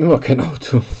 schon, wir haben immer kein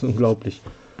Auto, das ist unglaublich.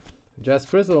 Jazz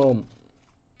Prism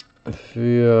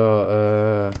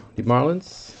für die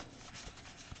Marlins.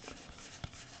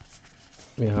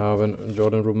 Wir haben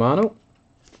Jordan Romano,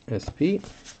 SP,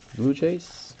 Blue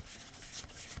Jays.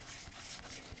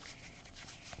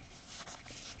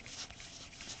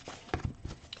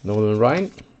 Nolan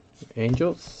Ryan,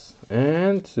 Angels.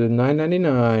 And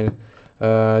 999.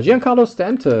 Giancarlo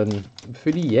Stanton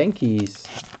für die Yankees.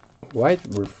 White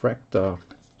Refractor.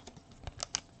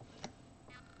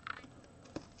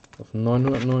 Auf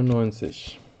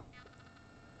 999.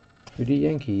 Für die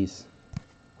Yankees.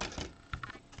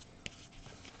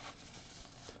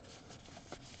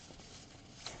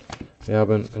 Wir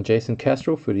haben Jason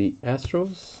Castro für die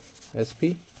Astros.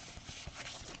 SP.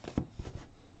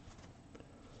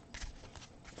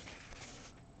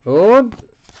 Und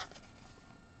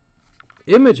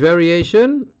Image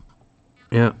Variation.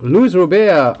 Ja, Luis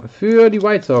Robert für die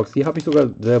White Sox. Die habe ich sogar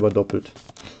selber doppelt.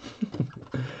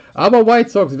 Aber White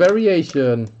Sox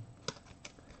Variation.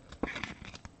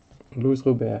 Luis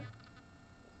Robert.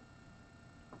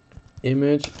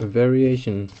 Image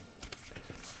Variation.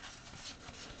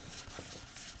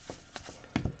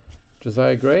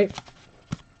 Josiah Gray.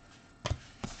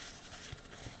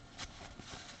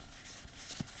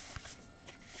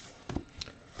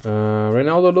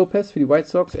 Reynaldo Lopez für die White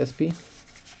Sox, SP.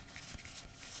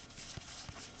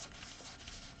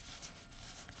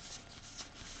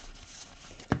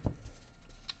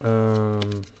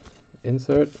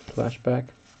 Insert, Flashback.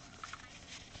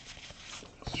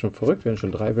 Das ist schon verrückt, wir haben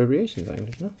schon 3 Variations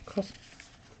eigentlich, ne? Krass.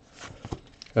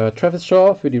 Travis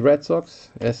Shaw für die Red Sox,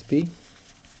 SP.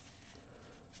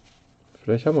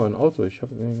 Vielleicht haben wir ein Auto. Ich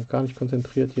habe mich gar nicht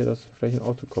konzentriert hier, dass vielleicht ein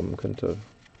Auto kommen könnte.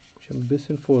 Ich muss ein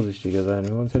bisschen vorsichtiger sein.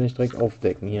 Wir wollen uns ja nicht direkt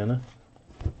aufdecken hier, ne?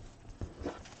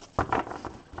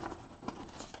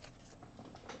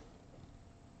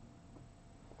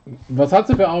 Was hat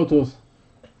sie für Autos?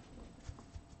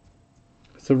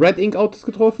 Hast du Red Ink Autos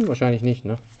getroffen? Wahrscheinlich nicht,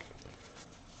 ne?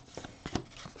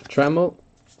 Trammell,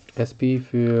 SP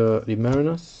für die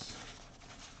Mariners.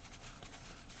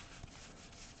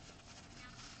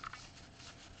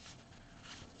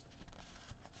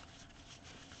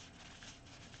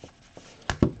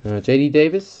 JD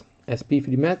Davis, SP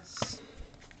für die Mets.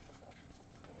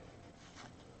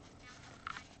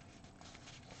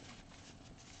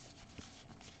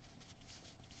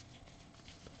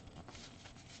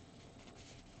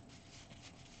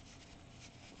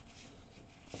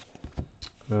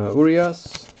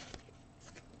 Urias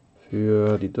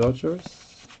für die Dodgers.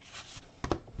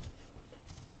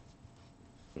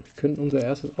 Wir könnten unser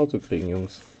erstes Auto kriegen,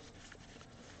 Jungs.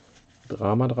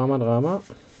 Drama, Drama, Drama.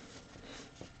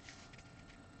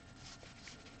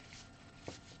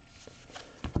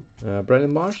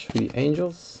 Brandon Marsh für die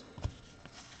Angels.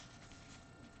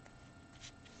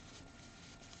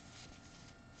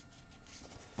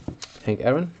 Hank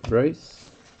Aaron, Braves.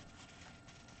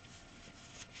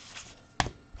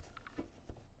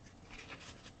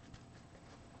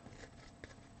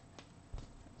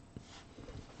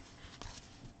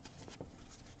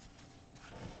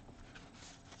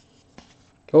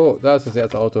 Oh, da ist das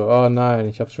erste Auto. Oh nein,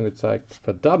 ich habe es schon gezeigt.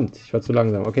 Verdammt, ich war zu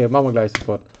langsam. Okay, machen wir gleich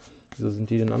sofort. Wieso sind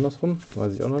die denn andersrum?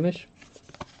 Weiß ich auch noch nicht.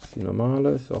 Ist die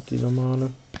normale, ist auch die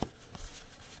normale.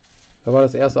 Da war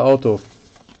das erste Auto.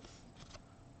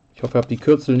 Ich hoffe, ihr habt die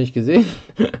Kürzel nicht gesehen.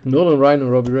 Nolan Ryan und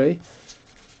Robbie Ray.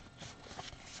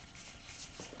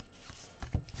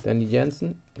 Danny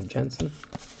Jansen.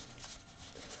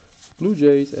 Blue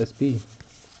Jays SP.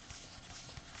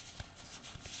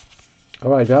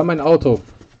 Alright, wir haben ein Auto.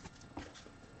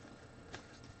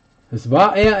 Es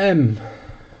war RM.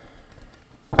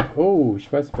 Oh,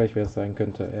 ich weiß vielleicht, wer es sein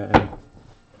könnte. RM.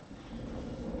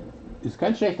 Ist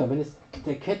kein schlechter, wenn es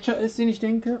der Catcher ist, den ich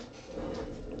denke.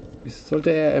 Es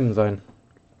sollte RM sein.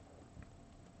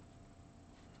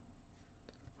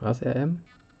 Was, RM?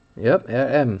 Ja,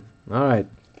 RM. Alright.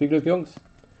 Viel Glück, Jungs.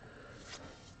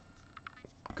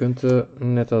 Könnte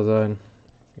netter sein.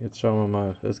 Jetzt schauen wir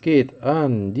mal. Es geht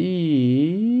an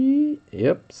die...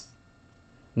 Jeps.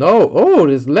 No. Oh,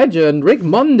 das ist Legend. Rick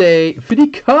Monday für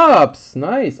die Cubs.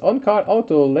 Nice. On-Card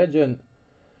Auto. Legend.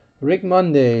 Rick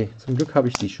Monday. Zum Glück habe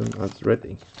ich die schon als Red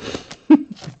Ink.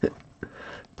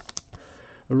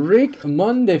 Rick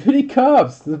Monday für die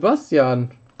Cubs. Sebastian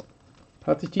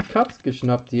hat sich die Cubs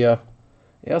geschnappt hier.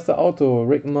 Erste Auto.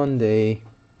 Rick Monday.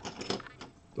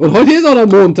 Und heute ist auch der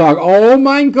Montag. Oh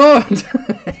mein Gott.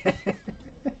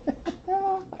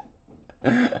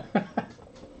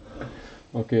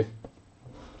 Okay.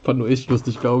 Fand nur ich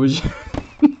lustig, glaube ich.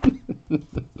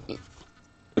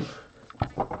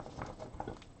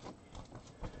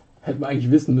 Hätten wir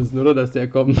eigentlich wissen müssen, oder? Dass der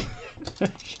kommt.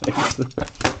 Scheiße.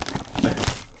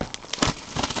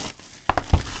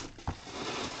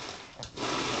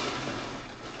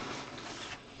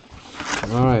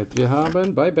 Alright, wir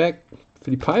haben Buyback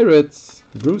für die Pirates.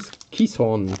 Bruce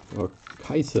Keyson. Oder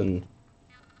Kyson.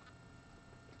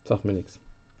 Sagt mir nichts.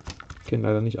 Kennen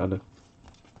leider nicht alle.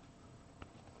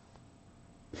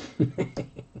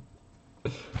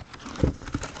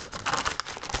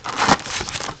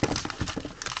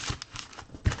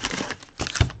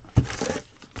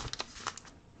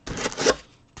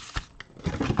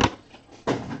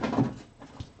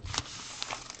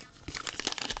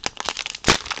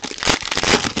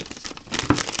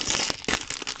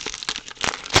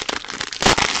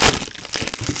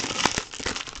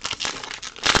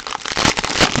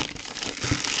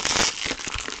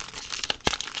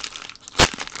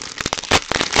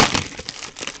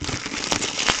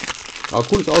 Aber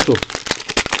cooles Auto.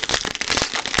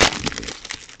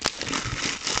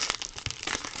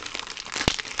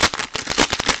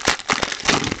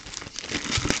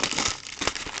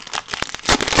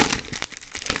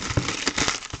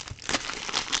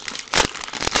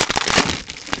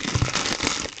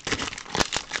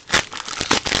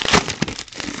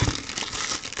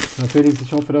 Natürlich,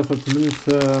 ich hoffe, dass wir zumindest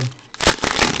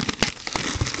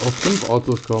auf 5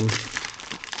 Autos kommen.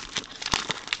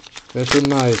 Wäre schon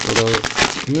nice, oder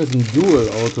wir müssen ein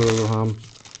Dual-Auto oder so haben.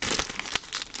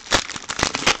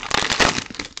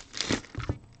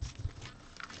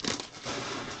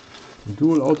 Ein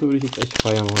Dual-Auto würde ich jetzt echt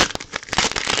feiern wollen.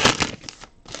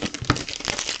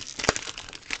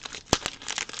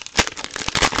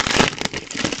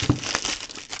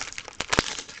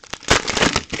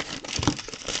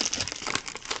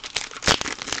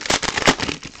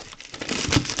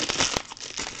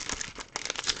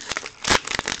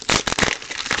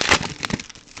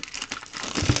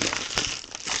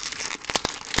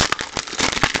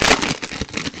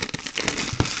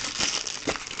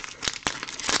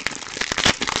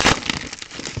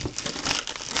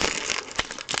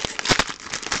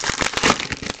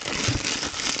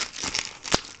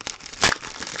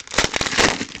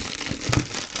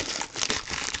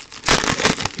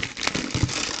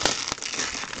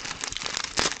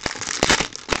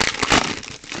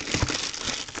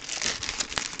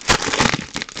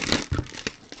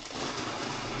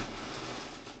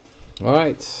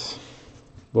 Alright,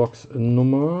 Box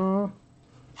Nummer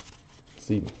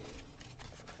 7.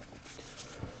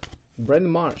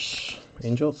 Brandon Marsh,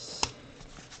 Angels.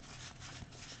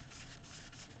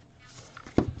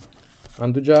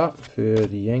 Anduja für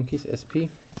die Yankees, SP.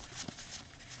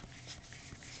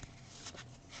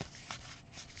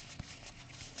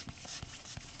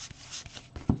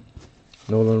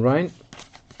 Nolan Ryan,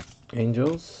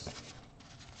 Angels.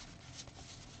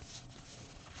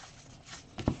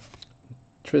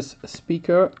 Tris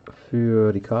Speaker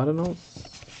für die Cardinals.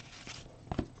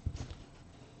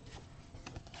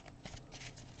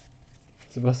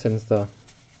 Sebastian ist da.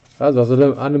 Also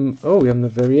wir haben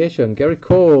eine Variation. Gary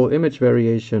Cole, Image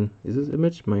Variation. Ist es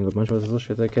Image? Mein Gott, manchmal ist es so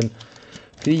schwer zu erkennen.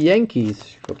 Für die Yankees.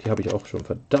 Ich glaube, die habe ich auch schon.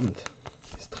 Verdammt.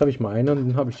 Jetzt treffe ich mal einen und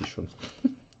dann habe ich die schon.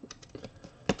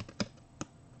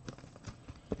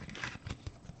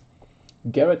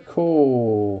 Garrett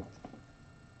Cole.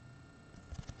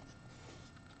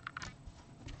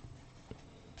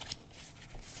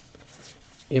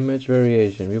 Image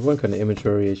Variation. Wir wollen keine Image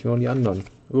Variation, wir wollen die anderen.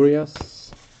 Urias.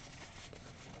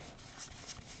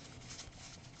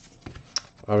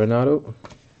 Arenado.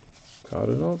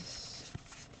 Cardinals.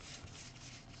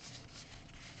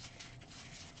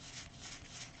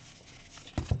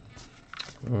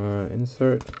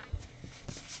 Insert.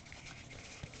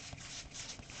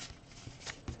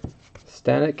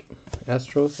 Stanek.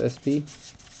 Astros. SP.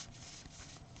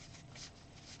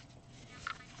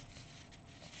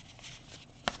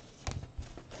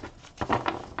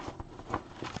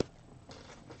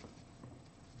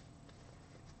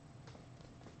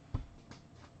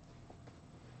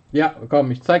 Ja,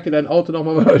 komm, ich zeig dir dein Auto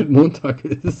nochmal, weil heute Montag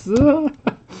ist.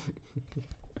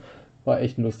 War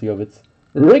echt ein lustiger Witz.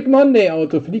 Rick Monday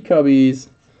Auto für die Cubbies.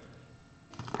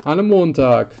 An einem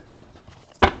Montag.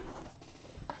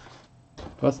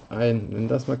 Was wenn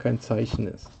das mal kein Zeichen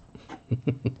ist.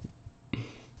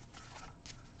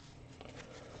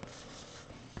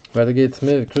 Weiter geht's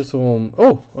mit Chris Home.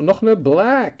 Oh, und noch eine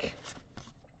Black.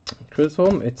 Chris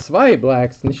Home, 2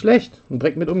 Blacks, nicht schlecht. Und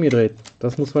direkt mit umgedreht.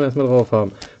 Das muss man erstmal drauf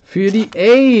haben. Für die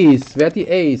Ace. Wer hat die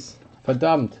Ace?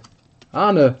 Verdammt.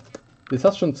 Arne, jetzt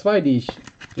hast du schon 2, die ich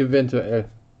eventuell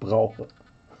brauche.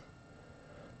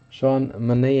 Sean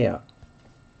Manea.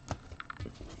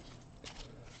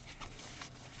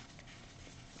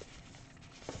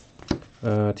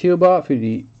 Tilba für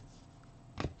die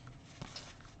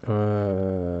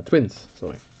Twins,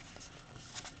 sorry.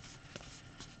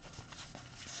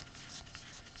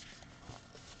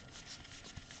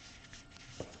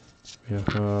 Wir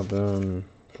haben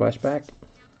Flashback,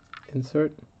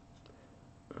 Insert.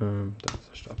 Da ist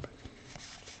der Stapel.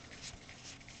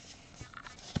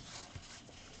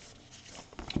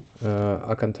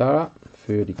 Alcantara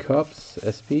für die Cubs,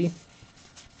 SP.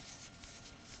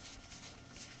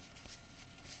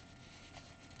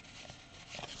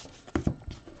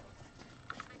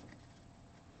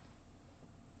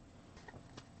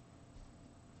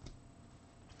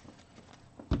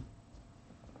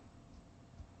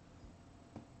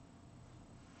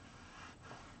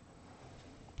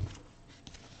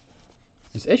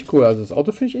 Ist echt cool, also das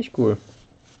Auto finde ich echt cool.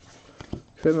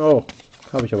 Gefällt mir auch.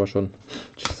 Habe ich aber schon.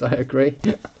 Josiah Gray.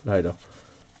 Leider.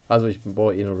 Also ich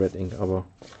brauche eh nur Red Ink, aber.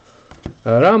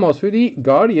 Ramos für die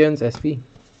Guardians SP.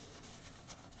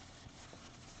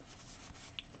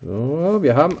 So,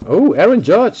 wir haben. Oh, Aaron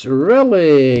Judge.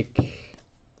 Relic.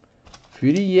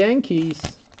 Für die Yankees.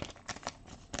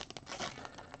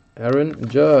 Aaron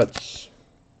Judge.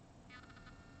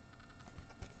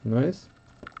 Nice.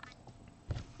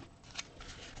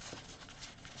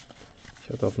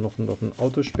 Ich hatte auf noch ein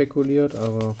Auto spekuliert,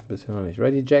 aber bisher noch nicht.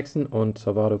 Reggie Jackson und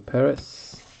Salvador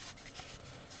Perez.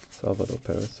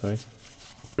 Sorry.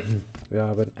 Wir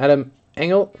haben Adam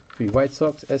Engel für die White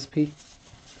Sox SP.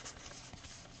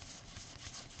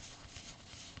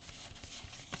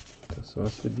 Das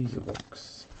war's für diese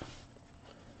Box.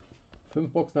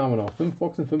 5 Boxen haben wir noch. 5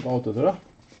 Boxen, 5 Autos, oder?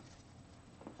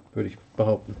 Würde ich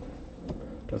behaupten.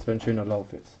 Das wäre ein schöner Lauf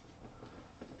jetzt.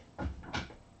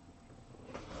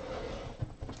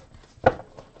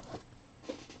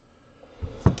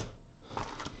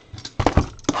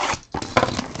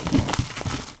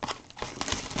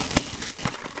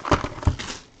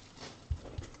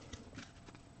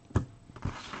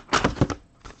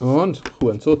 Und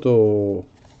Juan Soto.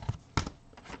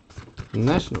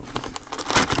 National.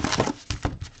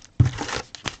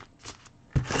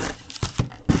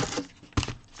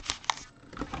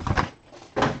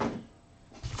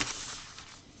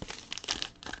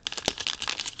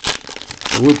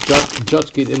 Gut,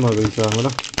 Judge geht immer, würde ich sagen,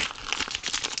 oder?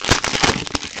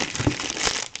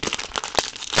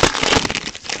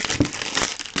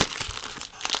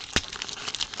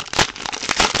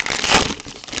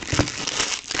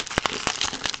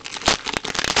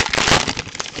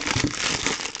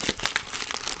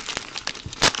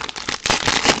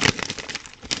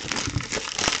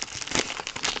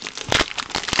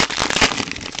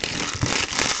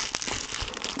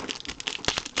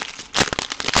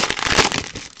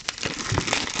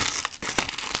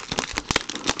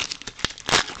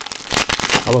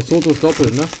 Aber Soto ist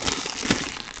doppelt, ne?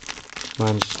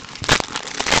 Meine ich.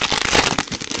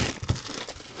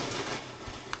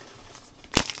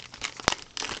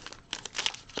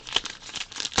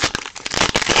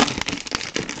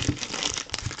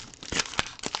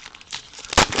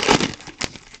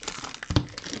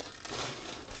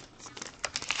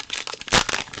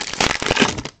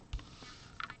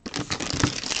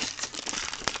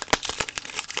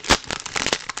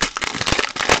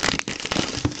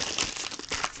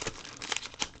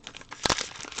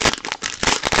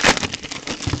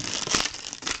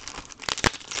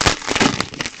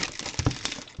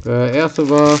 Der erste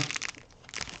war.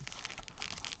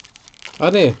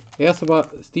 Ah ne, der erste war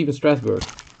Steven Strasburg.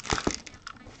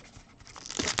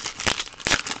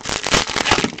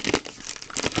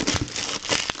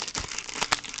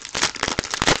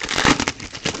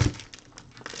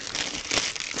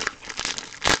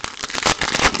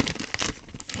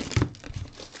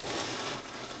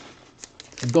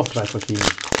 Doch 3 verschiedene.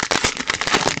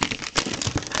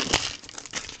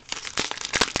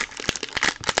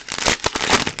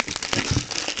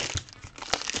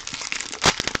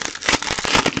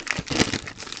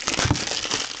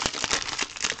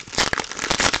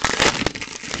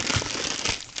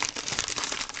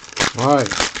 Alright.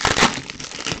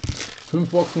 5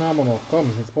 Boxen haben wir noch.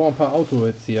 Komm, jetzt brauchen wir ein paar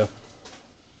Auto-Hits hier.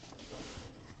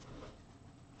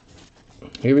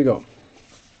 Here we go.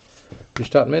 Wir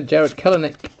starten mit Jared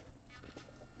Kelenic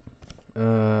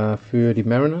für die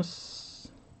Mariners.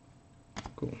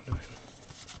 Gucken.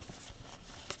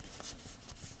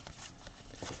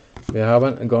 Wir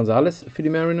haben Gonzalez für die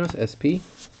Mariners, SP.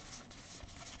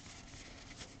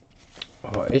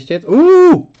 Oh, echt jetzt?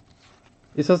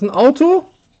 Ist das ein Auto?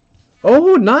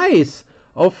 Oh, nice!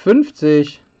 Auf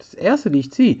 50. Das erste, die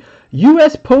ich ziehe.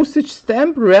 US Postage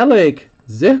Stamp Relic.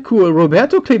 Sehr cool.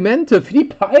 Roberto Clemente für die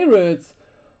Pirates.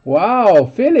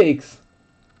 Wow, Felix.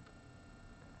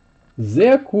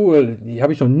 Sehr cool. Die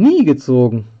habe ich noch nie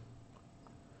gezogen.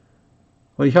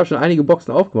 Und ich habe schon einige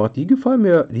Boxen aufgemacht. Die gefallen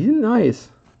mir. Die sind nice.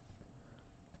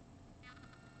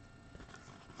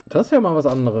 Das ist ja mal was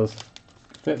anderes.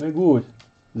 Gefällt mir gut.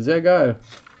 Sehr geil.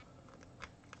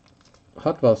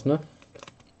 Hat was, ne?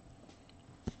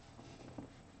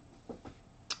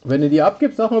 Wenn du die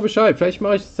abgibst, sag mal Bescheid. Vielleicht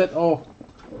mache ich das Set auch.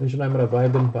 Wenn ich schon einmal dabei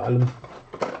bin, bei allem.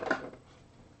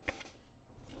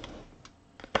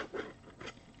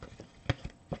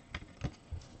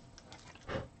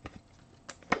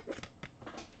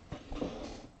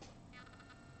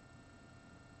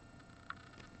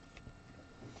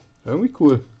 Irgendwie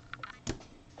cool.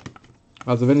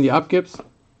 Also wenn du die abgibst,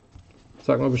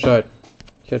 sag mal Bescheid.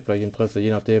 Ich hätte vielleicht Interesse, je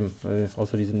nachdem.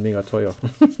 Außer die sind mega teuer.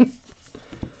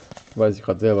 Weiß ich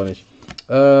gerade selber nicht.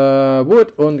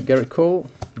 Wood und Garrett Cole.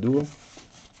 Duo.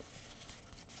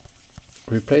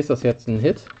 Replace das jetzt ein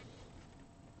Hit?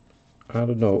 I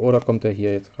don't know. Oder kommt der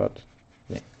hier jetzt gerade?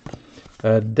 Nee.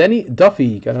 Danny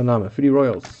Duffy, geiler Name. Für die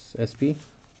Royals. SP.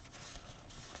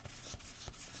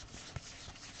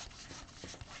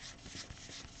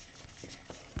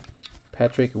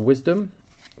 Patrick Wisdom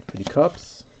für die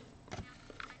Cubs.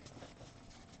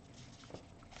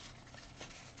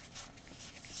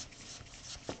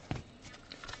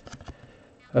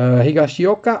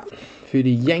 Higashioka für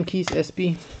die Yankees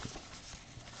SP.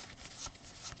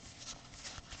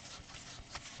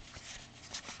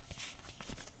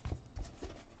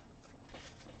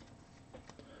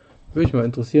 Würde mich mal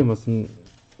interessieren, was ein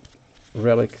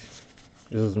Relic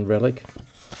ist. Es ein Relic?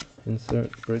 Insert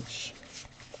Bridge.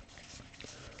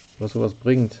 Was sowas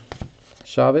bringt.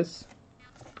 Chavez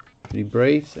für die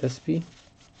Braves SP.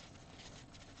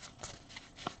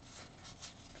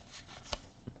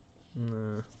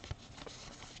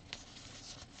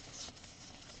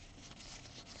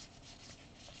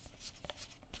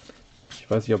 Ich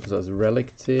weiß nicht, ob es als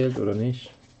Relic zählt oder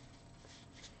nicht.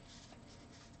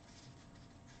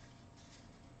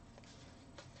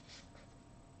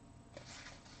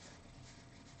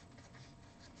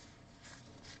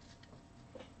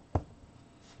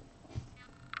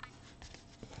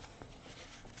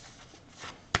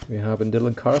 Wir haben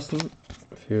Dylan Carson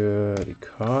für die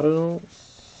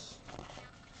Cardinals.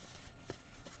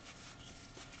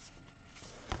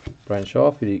 Brian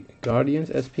Shaw für die Guardians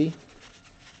SP.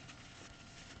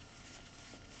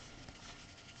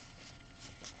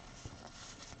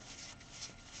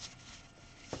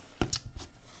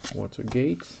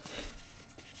 Watergate.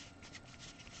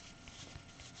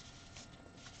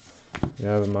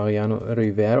 Wir haben Mariano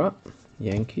Rivera,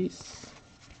 Yankees.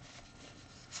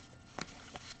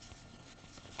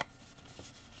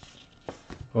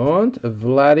 Und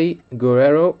Vladdy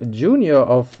Guerrero Jr.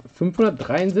 auf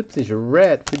 573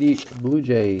 Red für die Blue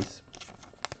Jays.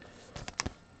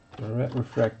 Red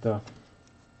Refractor.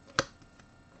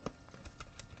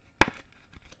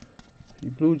 Für die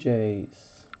Blue Jays.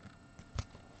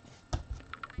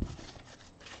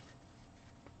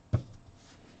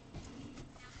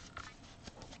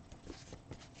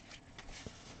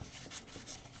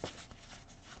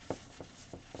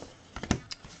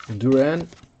 Duran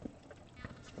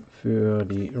für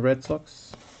die Red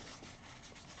Sox.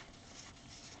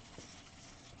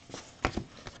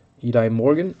 Eli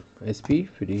Morgan, SP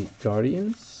für die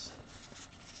Guardians.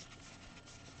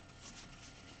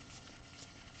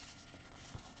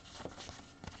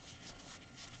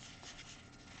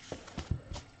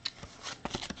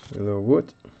 Willow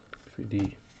Wood für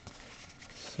die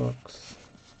Sox.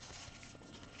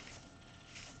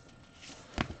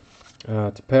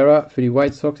 Tepera für die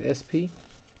White Sox SP.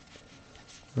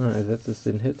 Ersetzt es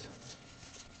den Hit.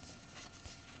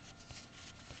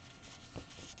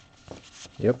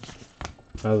 Yep.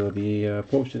 Also die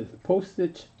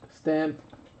Postage Stamp.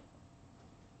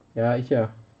 Ja, ich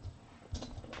ja.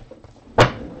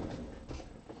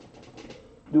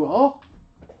 Du auch?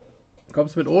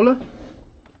 Kommst mit Ole?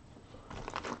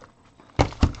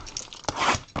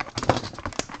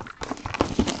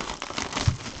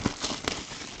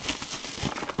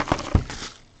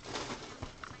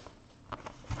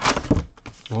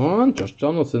 Und Josh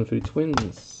Donaldson für die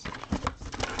Twins.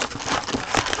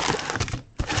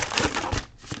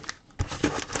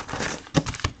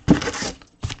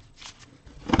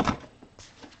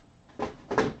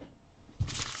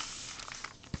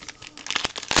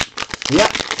 Ja,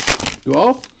 du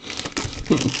auch?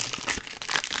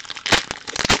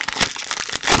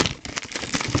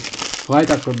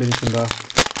 Freitag bin ich schon da.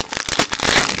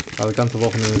 Also ganze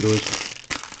Wochenende durch.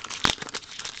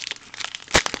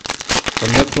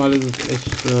 Beim letzten Mal ist es echt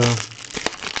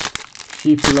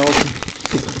schief gelaufen.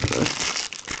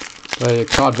 Bei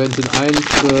Card Venton 1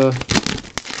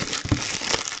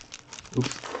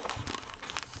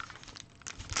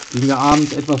 ging der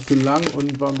Abend etwas zu lang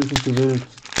und war ein bisschen zu wild.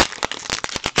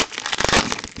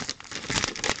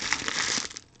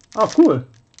 Ah, cool.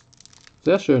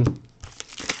 Sehr schön.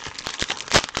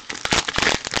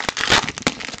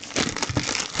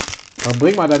 Aber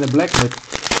bring mal deine Black mit.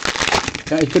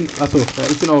 Ja, ich bin. Achso, ja,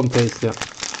 ich bin auch im Taste, ja.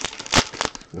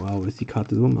 Wow, ist die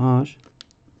Karte so im Arsch?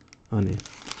 Ah, ne.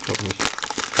 Ich glaube nicht.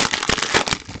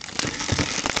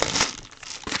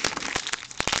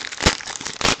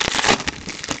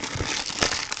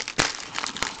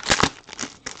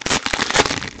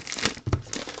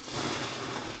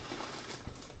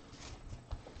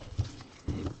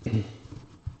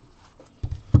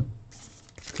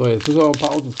 So, jetzt müssen wir auch ein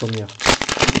paar Autos von mir.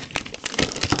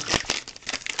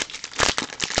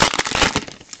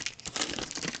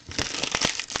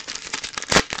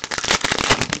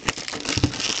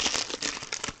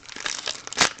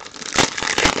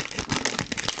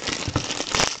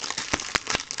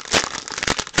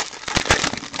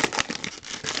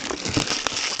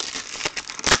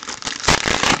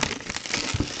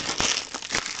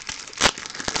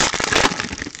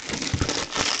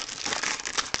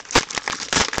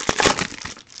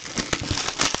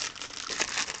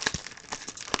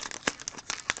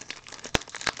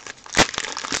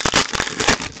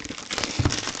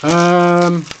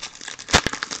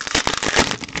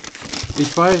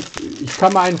 Ich weiß, ich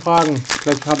kann mal einen fragen.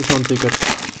 Vielleicht habe ich noch ein Ticket.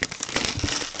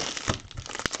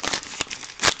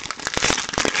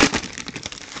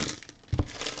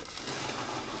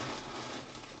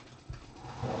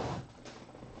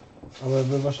 Aber er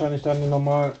will wahrscheinlich dann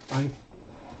normal einen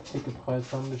Ticketpreis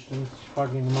haben, bestimmt. Ich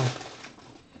frage ihn mal.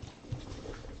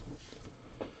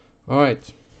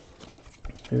 Alright.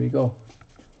 Here we go.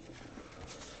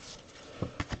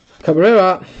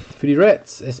 Cabrera für die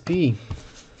Reds, SP.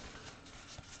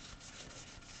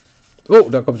 Oh,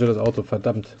 da kommt schon das Auto,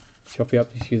 verdammt. Ich hoffe, ihr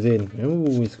habt nicht gesehen.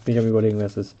 Jetzt bin ich am Überlegen, wer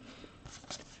es ist.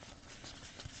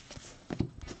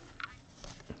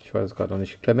 Ich weiß es gerade noch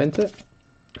nicht. Clemente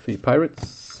für die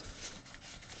Pirates.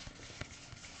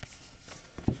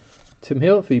 Tim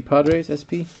Hill für die Padres,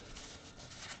 SP.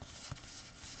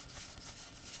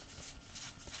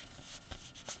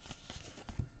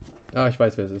 Ah, ich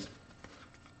weiß, wer es ist.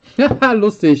 Haha,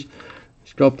 lustig.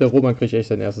 Ich glaube, der Roman kriegt echt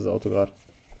sein erstes Auto gerade.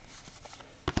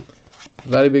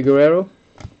 Vladimir Guerrero.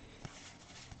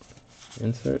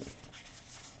 Insert.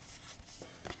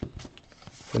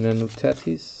 Fernando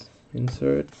Tatis.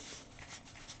 Insert.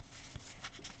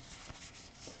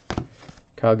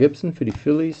 Kyle Gibson für die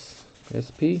Phillies.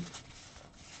 SP.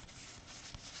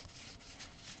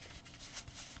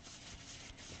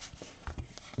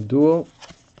 Duo.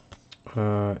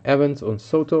 Evans und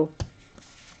Soto.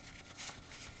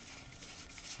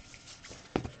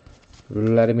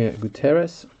 Vladimir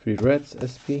Gutierrez für die Reds,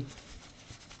 SP.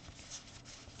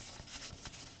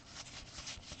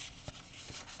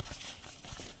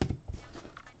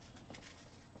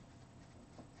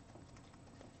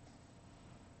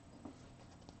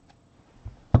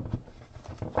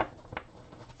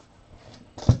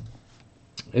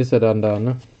 Ist er dann da,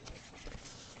 ne?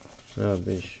 Ja,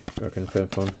 bin ich gar kein Fan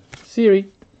von. Siri.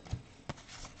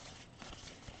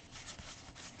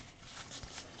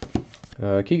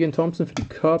 Keegan Thompson für die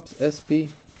Cubs, SP.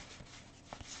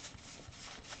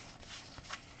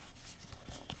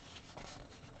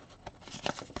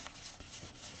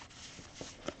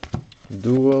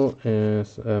 Duel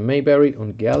ist Mayberry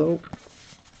und Gallo.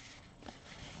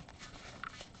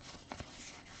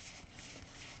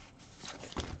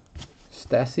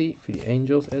 Stassi für die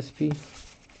Angels, SP.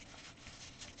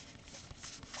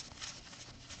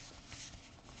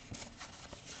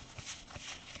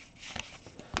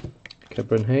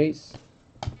 Cameron Hayes.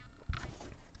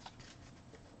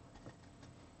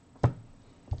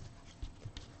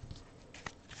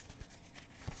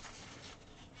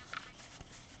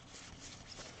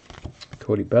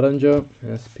 Cody Bellinger,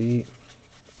 SP.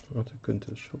 Warte,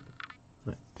 könnte es schon.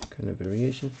 Nein, keine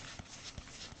Variation.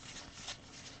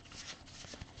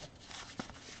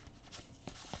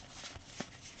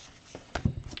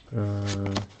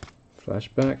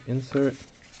 Flashback Insert.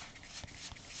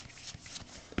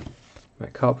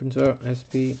 Matt Carpenter,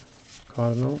 SP,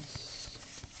 Cardinals.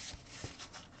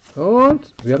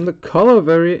 Und wir haben eine Color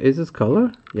Variation. Ist es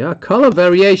Color? Ja, Color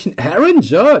Variation Aaron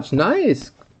Judge.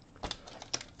 Nice.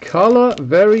 Color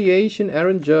Variation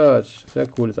Aaron Judge. Sehr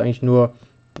cool. Ist eigentlich nur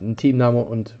ein Teamname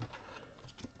und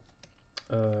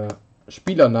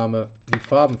Spielername, die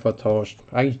Farben vertauscht.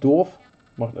 Eigentlich doof.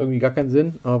 Macht irgendwie gar keinen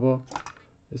Sinn, aber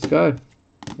ist geil.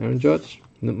 Aaron Judge.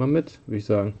 Nimmt man mit, würde ich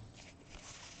sagen.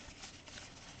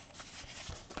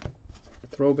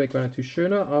 Throwback war natürlich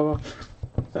schöner, aber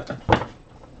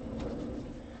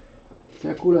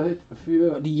sehr cooler Hit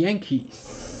für die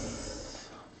Yankees.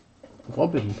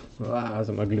 Robin. Ah,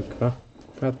 also mal Glück, wa?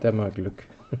 Hat der mal Glück.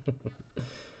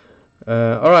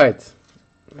 Alright.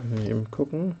 Eben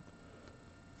gucken.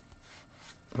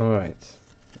 Alright.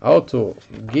 Auto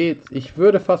geht. Ich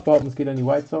würde fast behaupten, es geht an die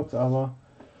White Sox, aber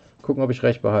gucken, ob ich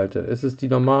recht behalte. Ist es die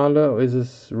normale? Ist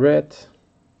es Red?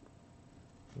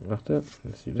 Warte,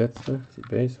 das ist die letzte. Die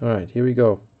Base. Alright, here we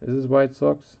go. Ist es White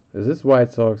Sox? Es ist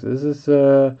White Sox. Ist es,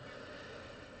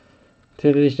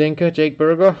 ich denke, Jake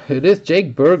Burger? It is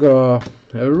Jake Burger.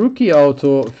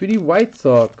 Rookie-Auto für die White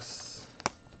Sox.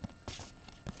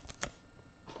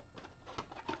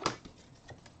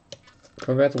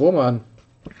 Congrats Roman.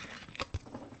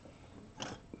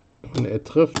 Und er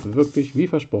trifft wirklich wie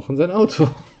versprochen sein Auto.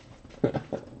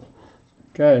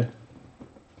 Geil.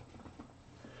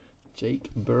 Jake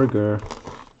Burger.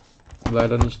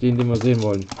 Leider nicht den wir sehen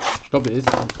wollen. Ich glaube, er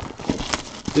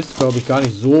ist glaube ich, gar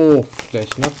nicht so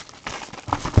schlecht, ne?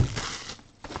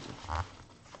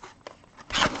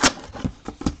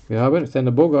 Wir haben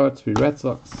Xander Bogaerts für die Red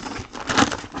Sox.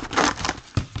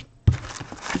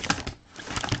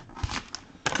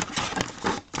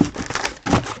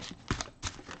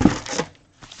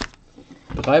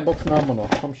 Drei Boxen haben wir noch.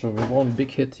 Komm schon, wir brauchen einen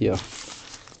Big Hit hier.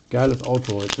 Geiles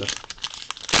Auto heute.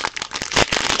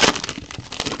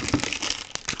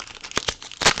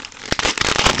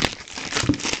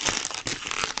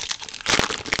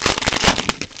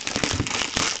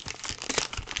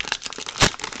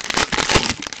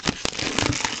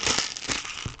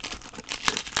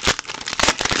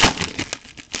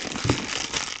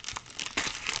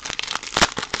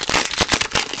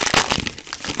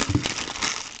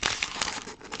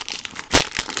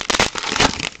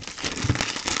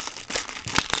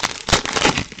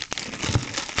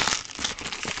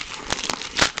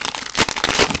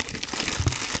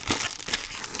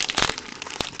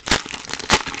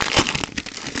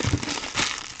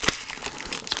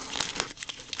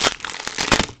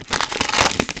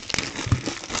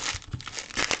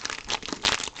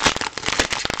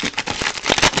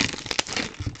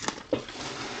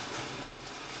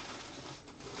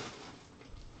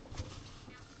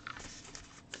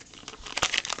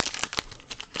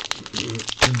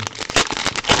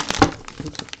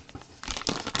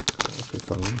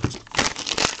 Aufgefangen.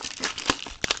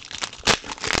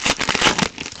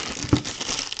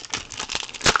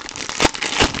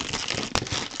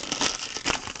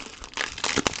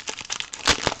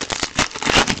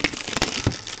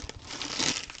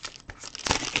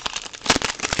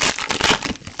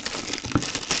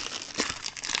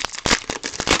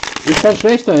 Ist kein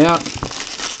schlechter, ja.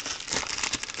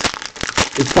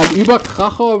 Ist kein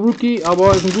Überkracher-Rookie,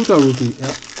 aber ist ein guter Rookie, ja.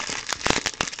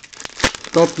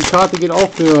 Ich glaube, die Karte geht auch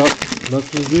für,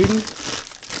 lass mich lügen.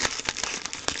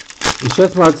 Ich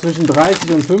schätze mal zwischen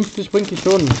 30 und 50 bringt die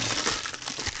schon.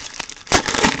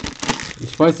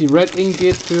 Ich weiß, die Red Ink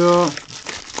geht für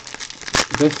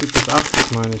 60 bis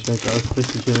 80, meine ich, wenn ich alles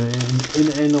richtig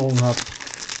in Erinnerung habe.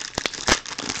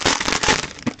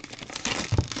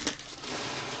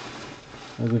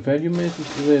 Also value-mäßig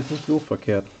ist er jetzt nicht so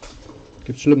verkehrt.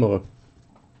 Gibt schlimmere.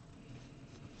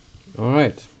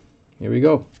 Alright, here we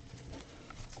go.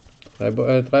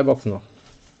 Drei Boxen noch.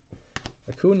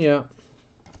 Acuna.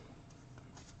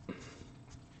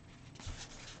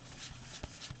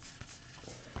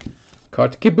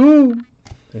 Card Kiboo.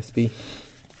 SB.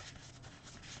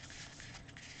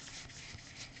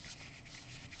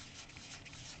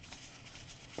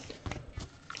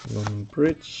 Long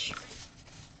Bridge.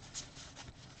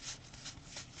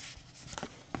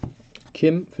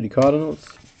 Kim für die Cardinals.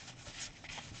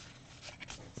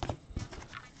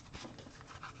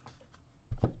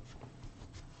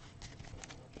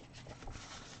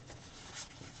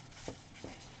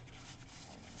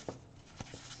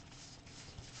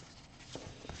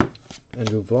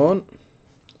 Andrew Vaughn,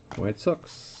 White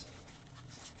Sox.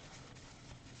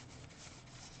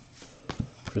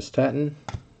 Chris Tatton,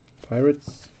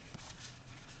 Pirates.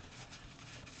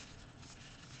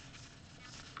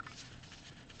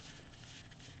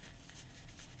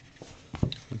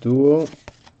 Duo.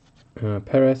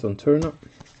 Perez und Turner.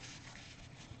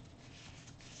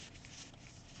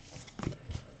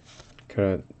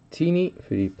 Caratini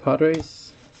für die Padres.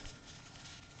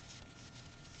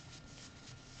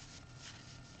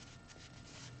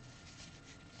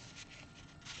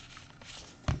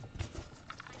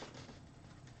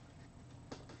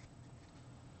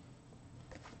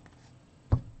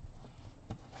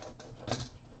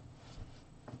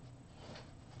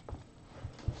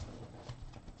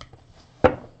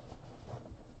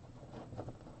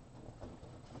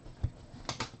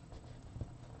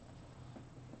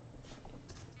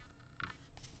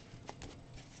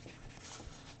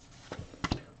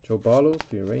 Joe Barlow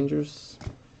für die Rangers.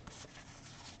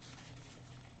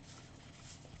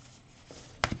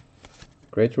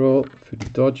 Great Roll für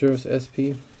die Dodgers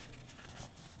SP.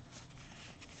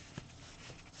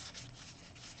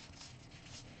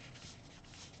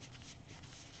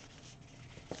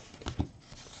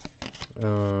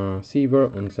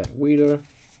 Seaver und Zach Wheeler.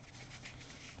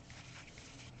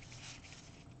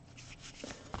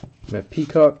 Matt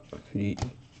Peacock für die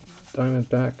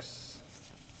Diamondbacks.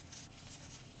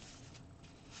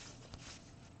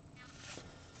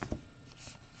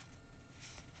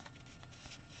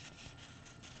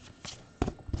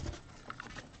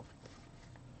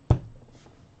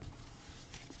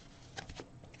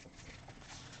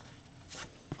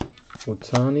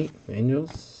 Otani,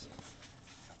 Angels.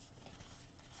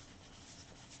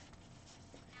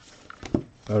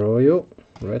 Arroyo,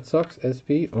 Red Sox,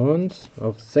 SP und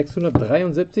auf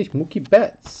 673 Mookie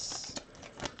Betts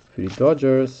für die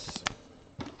Dodgers.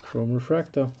 Chrome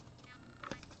Refractor.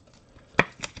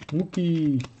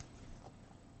 Mookie.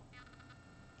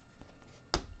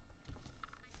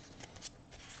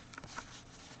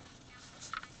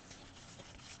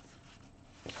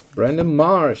 Brandon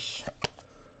Marsh.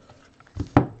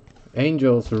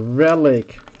 Angels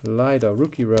Relic. Leider,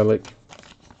 Rookie Relic.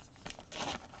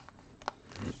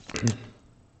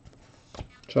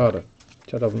 Schade.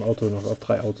 Ich hatte auf dem Auto noch auf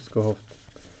 3 Autos gehofft.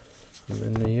 Am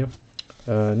Ende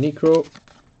hier. Necro.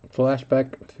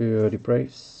 Flashback für die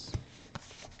Braves.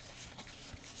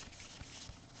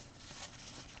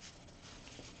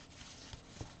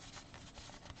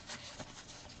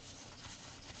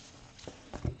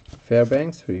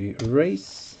 Fairbanks für die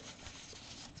Rays.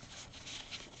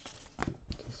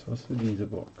 Das war's für diese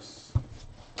Box.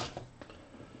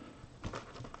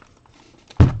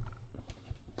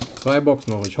 2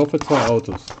 Boxen noch. Ich hoffe 2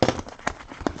 Autos.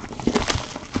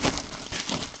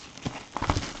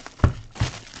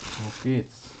 Auf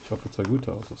geht's. Ich hoffe 2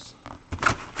 gute Autos.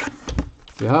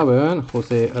 Wir haben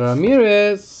José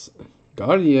Ramirez.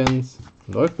 Guardians.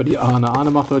 Läuft bei die Ahne.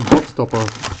 Ahne macht heute Boxstopper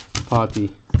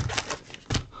Party.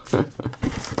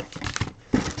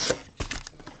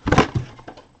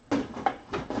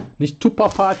 Nicht Tupper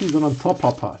Party, sondern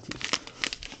Topper Party.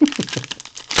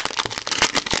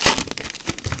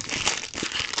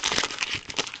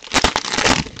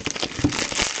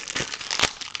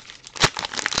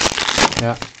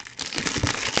 Ja.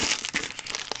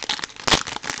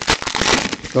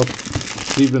 Ich glaube,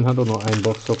 Cleveland hat auch noch einen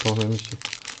Boxstopper, nämlich.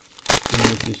 Bin mir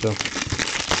nicht sicher.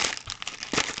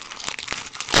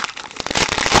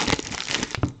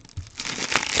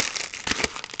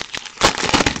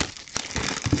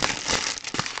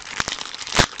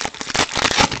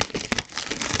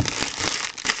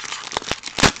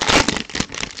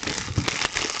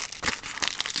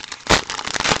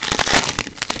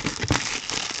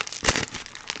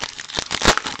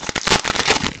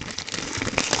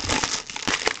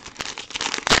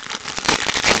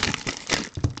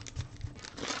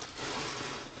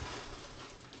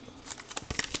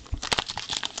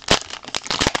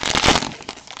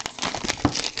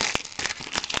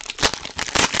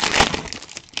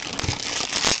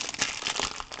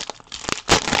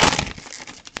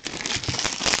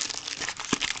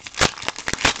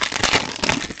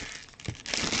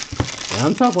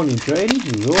 Ernsthaft von den Traden?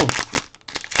 Wieso?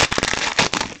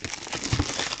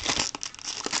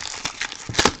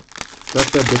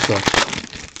 Das wäre bitter. Wir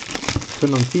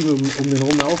können dann viel um den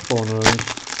rum aufbauen, oder nicht?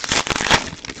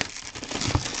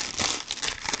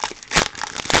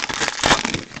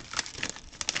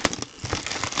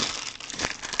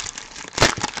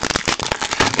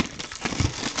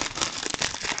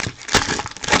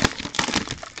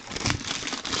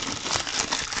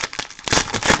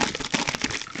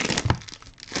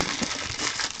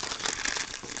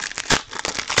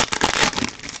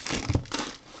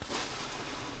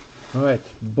 Alright,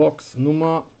 Box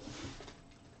Nummer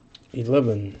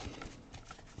 11.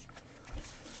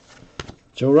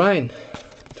 Joe Ryan,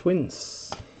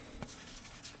 Twins.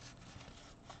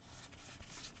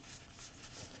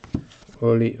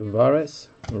 Olivares,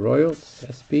 Royals,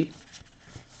 SP.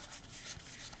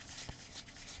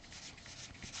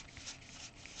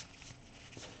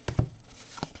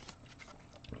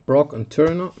 Brock und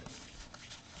Turner.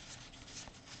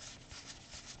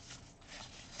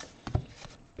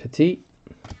 Petit,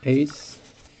 Ace,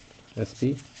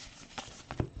 SP.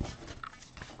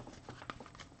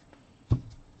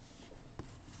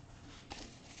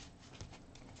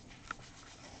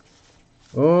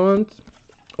 Und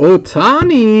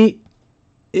Ohtani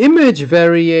Image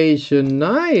Variation,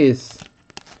 nice.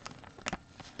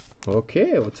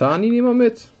 Okay, Ohtani nehmen wir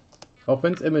mit. Auch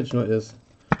wenn es Image nur ist.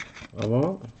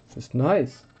 Aber ist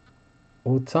nice.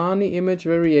 Ohtani Image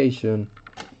Variation.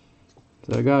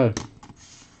 Sehr geil.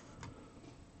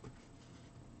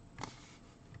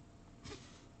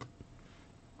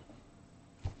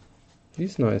 Die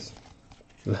ist nice.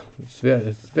 Es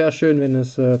wär schön, wenn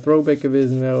es Throwback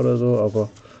gewesen wäre oder so,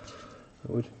 aber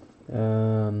gut.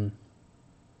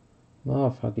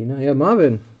 Marv hat die, ne? Ja,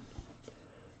 Marvin.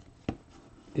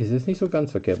 Ist es nicht so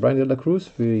ganz verkehrt. Brian De La Cruz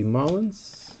für die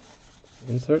Marlins.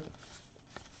 Insert.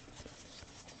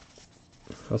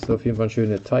 Hast du auf jeden Fall eine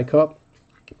schöne Tie Cup.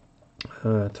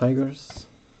 Tigers.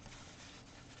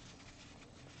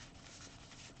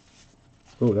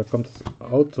 Oh, da kommt das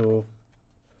Auto.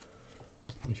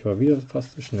 Ich war wieder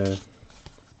fast zu schnell.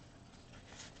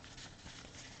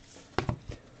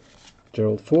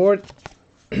 Gerald Ford.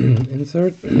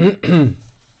 Insert.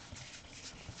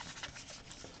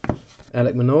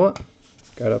 Alec Manoah.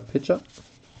 Geiler Pitcher.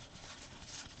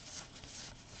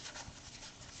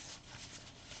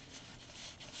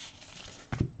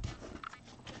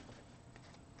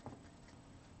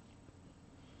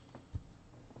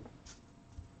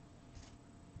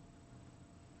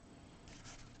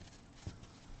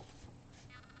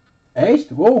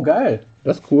 Echt? Wow, geil.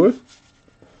 Das ist cool.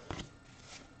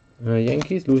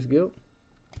 Yankees, Louis Gill.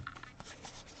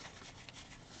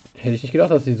 Hätte ich nicht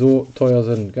gedacht, dass die so teuer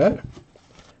sind. Geil.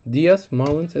 Diaz,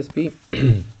 Marlins, SP.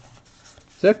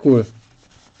 Sehr cool.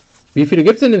 Wie viele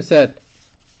gibt es in dem Set?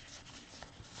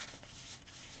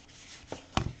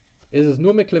 Ist es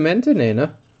nur mit Clemente? Nee,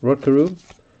 ne? Rod Carew.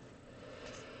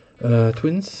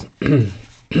 Twins.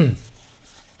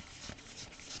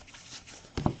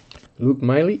 Luke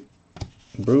Miley.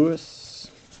 Brewers.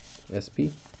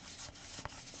 SP.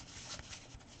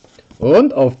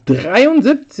 Und auf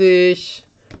 73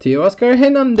 Teoscar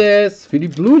Hernandez für die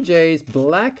Blue Jays.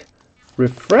 Black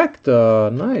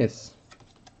Refractor. Nice.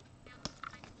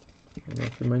 Ja,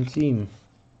 für mein Team.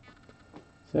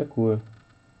 Sehr cool.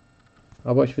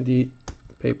 Aber ich finde die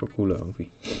Paper cooler irgendwie.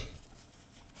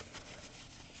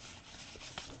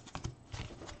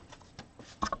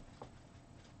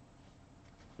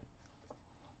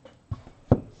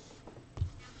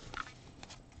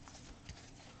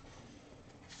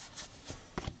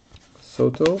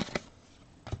 Soto.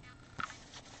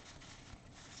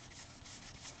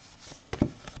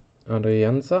 Andre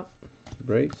Jansa.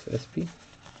 Braves, SP.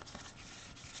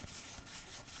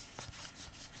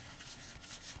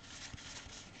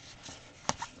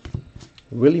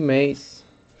 Willie Mays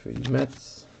für die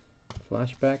Mets.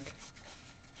 Flashback.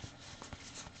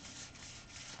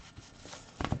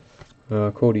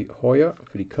 Cody Hoyer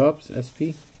für die Cubs,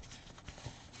 SP.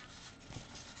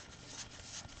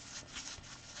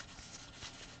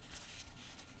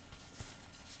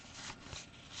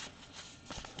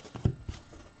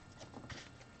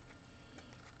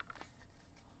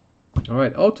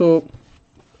 Alright, Auto.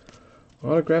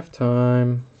 Autograph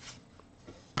Time.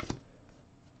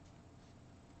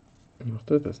 Ach,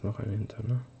 das ist noch ein hinter,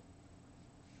 ne?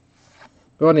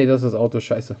 Oh ne, das ist das Auto,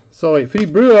 scheiße. Sorry, für die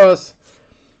Brewers.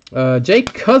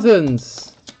 Jake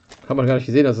Cousins. Hat man gar nicht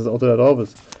gesehen, dass das Auto da drauf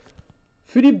ist.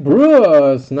 Für die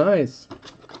Brewers, nice.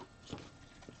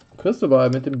 Cristobal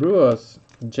mit den Brewers.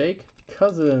 Jake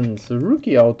Cousins,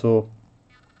 Rookie-Auto.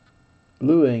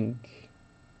 Blue Ink.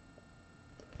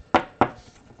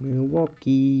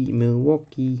 Milwaukee.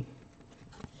 Ich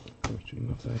stehe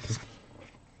mal auf Seite.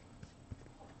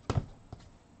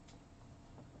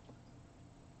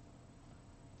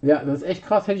 Ja, das ist echt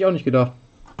krass, hätte ich auch nicht gedacht.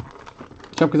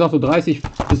 Ich habe gesagt, so 30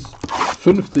 bis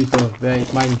 50 wäre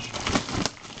ich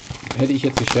hätte ich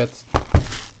jetzt geschätzt.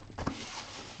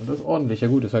 Und das ist ordentlich, ja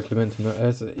gut, ist halt Clemente. Ne?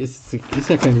 Es ist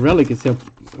ja kein Relic, ist ja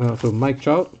so Mike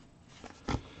Trout.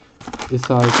 Ist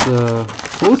halt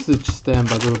Postage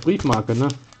Stamp, also Briefmarke, ne?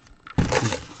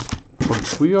 Von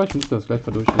früher, ich muss das gleich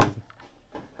mal durchlesen.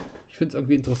 Ich finde es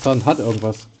irgendwie interessant, hat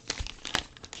irgendwas.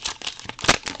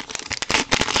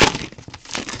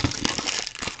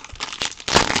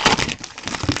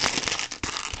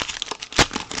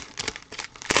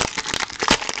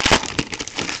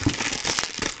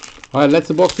 Alright,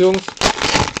 letzte Box, Jungs.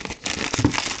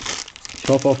 Ich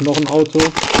hoffe auf noch ein Auto.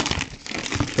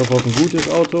 Ich hoffe auf ein gutes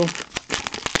Auto.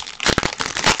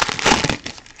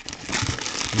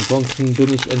 Ansonsten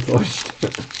bin ich enttäuscht.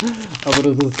 Aber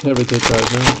das ist Heritage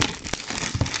halt, ne?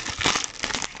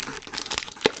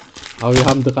 Aber wir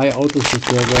haben 3 Autos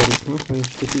bisher, glaube ich, ne? Wenn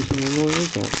ich richtig in Erinnerung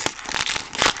habe.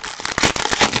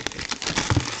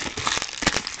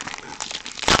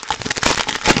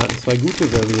 Wir hatten 2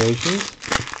 gute Variations.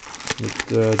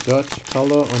 Mit Dodge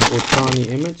Color und Otani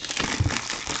Image.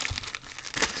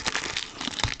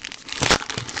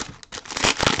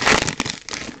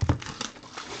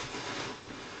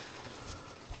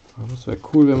 Das wäre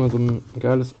cool, wenn wir so ein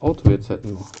geiles Auto jetzt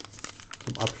hätten noch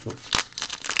zum Abschluss.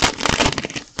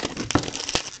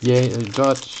 Yay,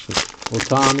 Dodge,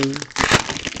 Otani.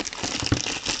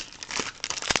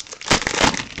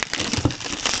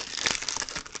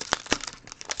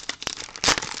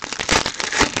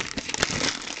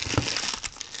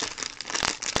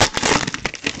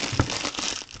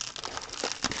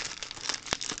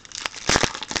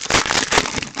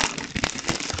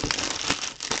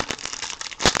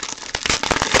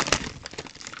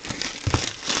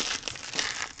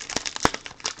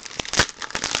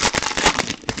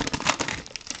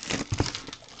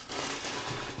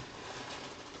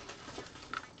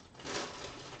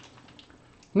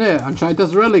 Ne, anscheinend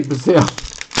das Relic bisher.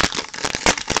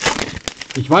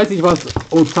 Ich weiß nicht, was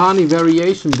Otani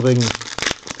Variation bringt.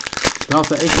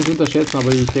 Darfst du echt nicht unterschätzen,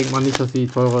 aber ich denke mal nicht, dass sie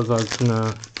teurer ist als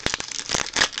eine.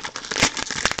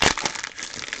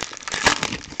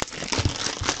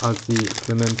 Als die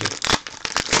Clemente.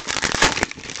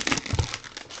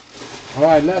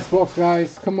 Alright, last box,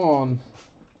 guys. Come on.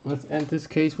 Let's end this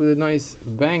case with a nice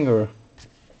banger.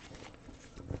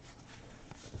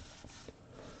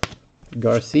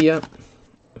 Garcia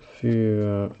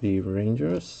für die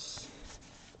Rangers.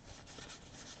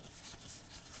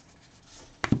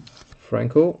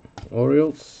 Franco,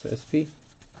 Orioles, SP.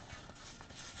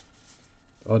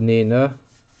 Oh nee, ne?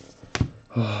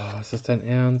 Oh, ist das dein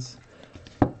Ernst?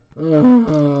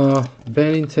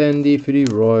 Benintendi für die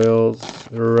Royals.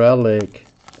 Relic.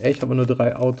 Ich habe nur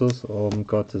 3 Autos. Oh, um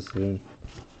Gottes Willen.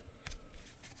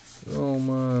 Oh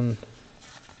Mann.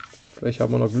 Vielleicht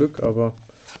haben wir noch Glück, aber.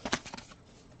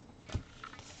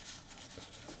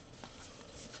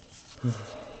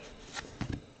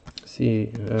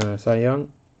 Cy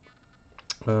Young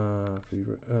für die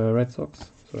Red Sox,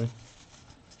 sorry.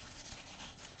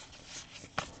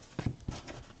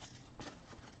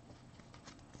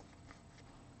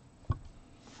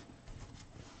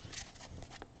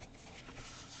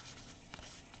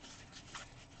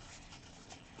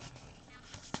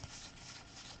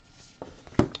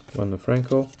 One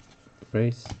Franco,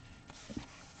 Race.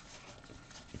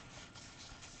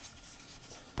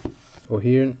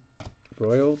 O'Hearn,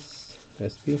 Royals,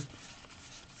 SP.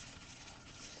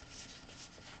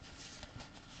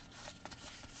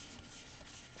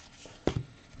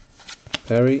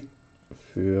 Perry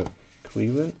für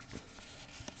Cleveland.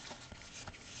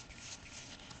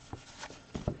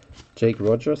 Jake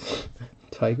Rogers,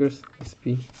 Tigers,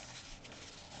 SP.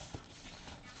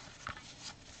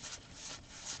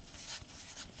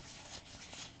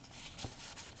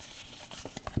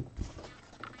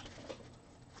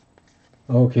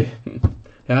 Okay.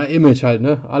 Ja, Image halt,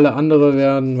 ne? Alle andere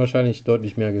wären wahrscheinlich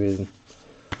deutlich mehr gewesen.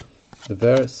 The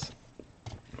Bears,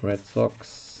 Red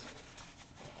Sox,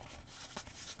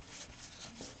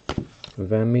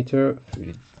 Van Meter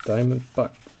für die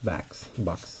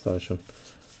Bucks, sag ich schon.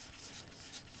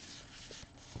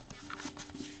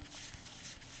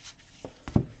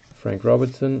 Frank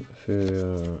Robertson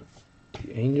für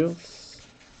die Angels.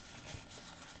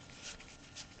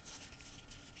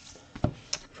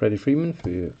 Freddie Freeman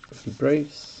für die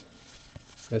Braves.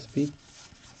 SP.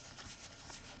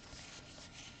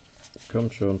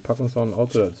 Komm schon, pack uns noch ein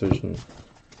Auto dazwischen.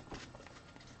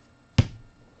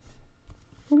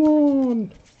 Come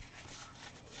on!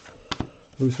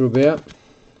 Luis Robert,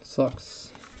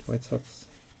 Sox, White Sox.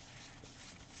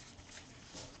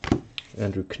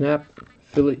 Andrew Knapp,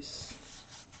 Phillies.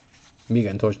 Mega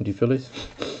enttäuschend die Phillies.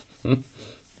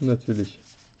 Natürlich.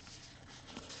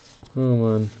 Oh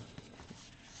Mann.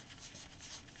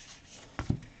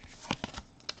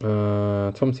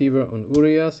 Tom Seaver und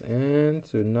Urias and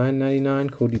to 9.99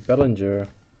 Cody Bellinger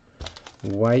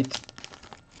White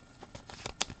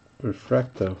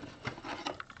Refractor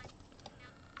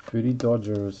für die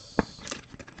Dodgers.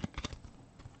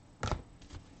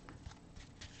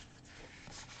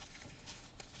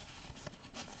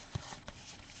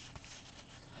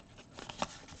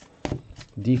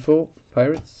 Defoe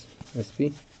Pirates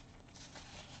SP.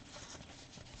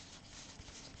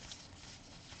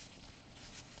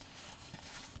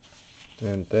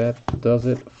 And that does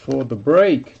it for the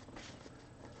break.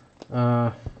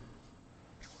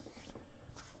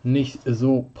 Nicht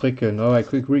so prickelnd. Alright,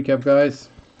 quick recap, guys.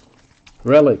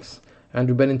 Relics.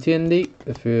 Andrew Benintendi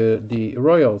für die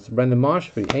Royals. Brandon Marsh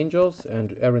für die Angels.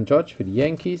 And Aaron Judge für die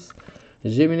Yankees.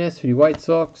 Jimenez für die White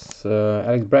Sox.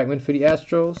 Alex Bregman für die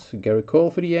Astros. Gary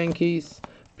Cole für die Yankees.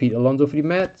 Pete Alonso für die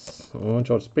Mets. Und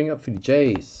George Springer für die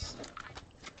Jays.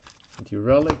 Und die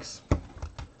Relics.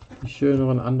 Die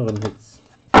schöneren anderen Hits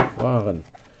waren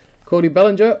Cody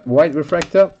Bellinger, White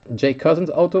Refractor. Jake Cousins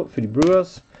Auto für die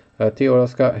Brewers.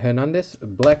 Teoscar Hernandez,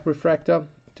 Black Refractor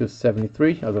to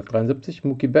 73, also 73.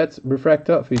 Mookie Betts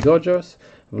Refractor für die Dodgers.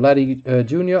 Vladdy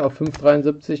Jr. auf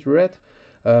 573 Red.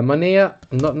 Manea,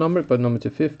 not numbered but numbered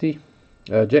to 50.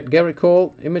 Gary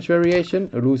Cole Image Variation.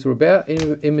 Luis Robert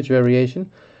Image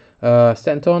Variation.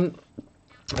 Stanton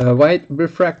White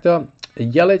Refractor.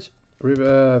 Yelich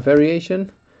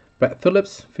Variation. Brad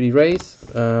Phillips für die Rays.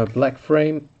 Black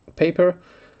Frame Paper,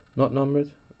 not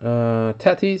numbered.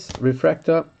 Tatis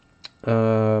Refractor.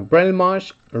 Brandon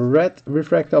Marsh, Red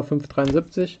Refractor auf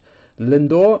 573,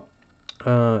 Lindor,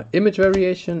 Image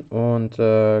Variation und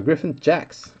Griffin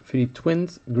Jacks für die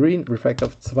Twins, Green Refractor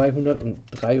auf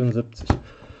 273.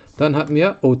 Dann hatten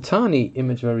wir Ohtani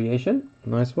Image Variation,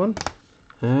 nice one,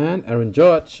 and Aaron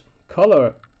Judge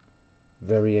Color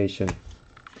Variation.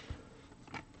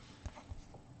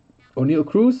 O'Neal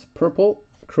Cruz, Purple,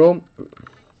 Chrome,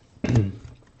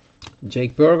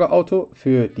 Jake Burger Auto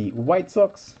für die White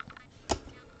Sox.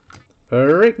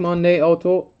 Rick Monday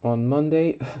Auto on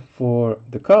Monday for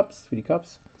the Cubs, für die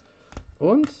Cubs.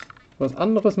 Und was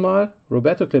anderes mal,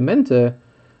 Roberto Clemente,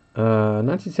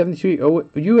 1973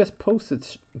 US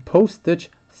Postage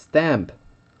Stamp.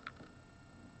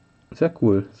 Sehr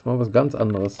cool, das ist mal was ganz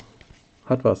anderes.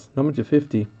 Hat was, Number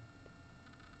 50.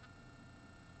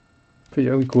 Finde ich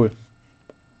irgendwie cool.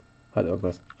 Hat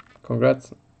irgendwas.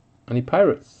 Congrats an die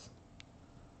Pirates.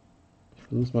 Ich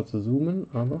versuche es mal zu zoomen,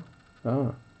 aber...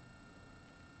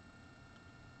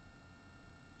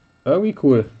 Irgendwie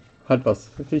cool. Hat was.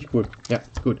 Finde ich cool. Ja,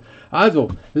 gut. Also,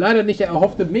 leider nicht der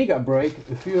erhoffte Mega-Break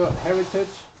für Heritage.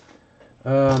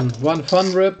 War ein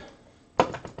Fun-Rip.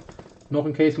 Noch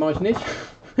ein Case mache ich nicht.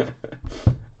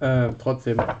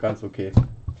 Trotzdem ganz okay.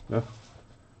 Ne?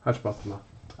 Hat Spaß gemacht.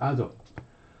 Also,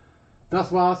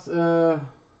 das war's für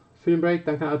den Break.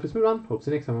 Danke an alle fürs Mitmachen. Hope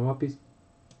see you next time. Peace.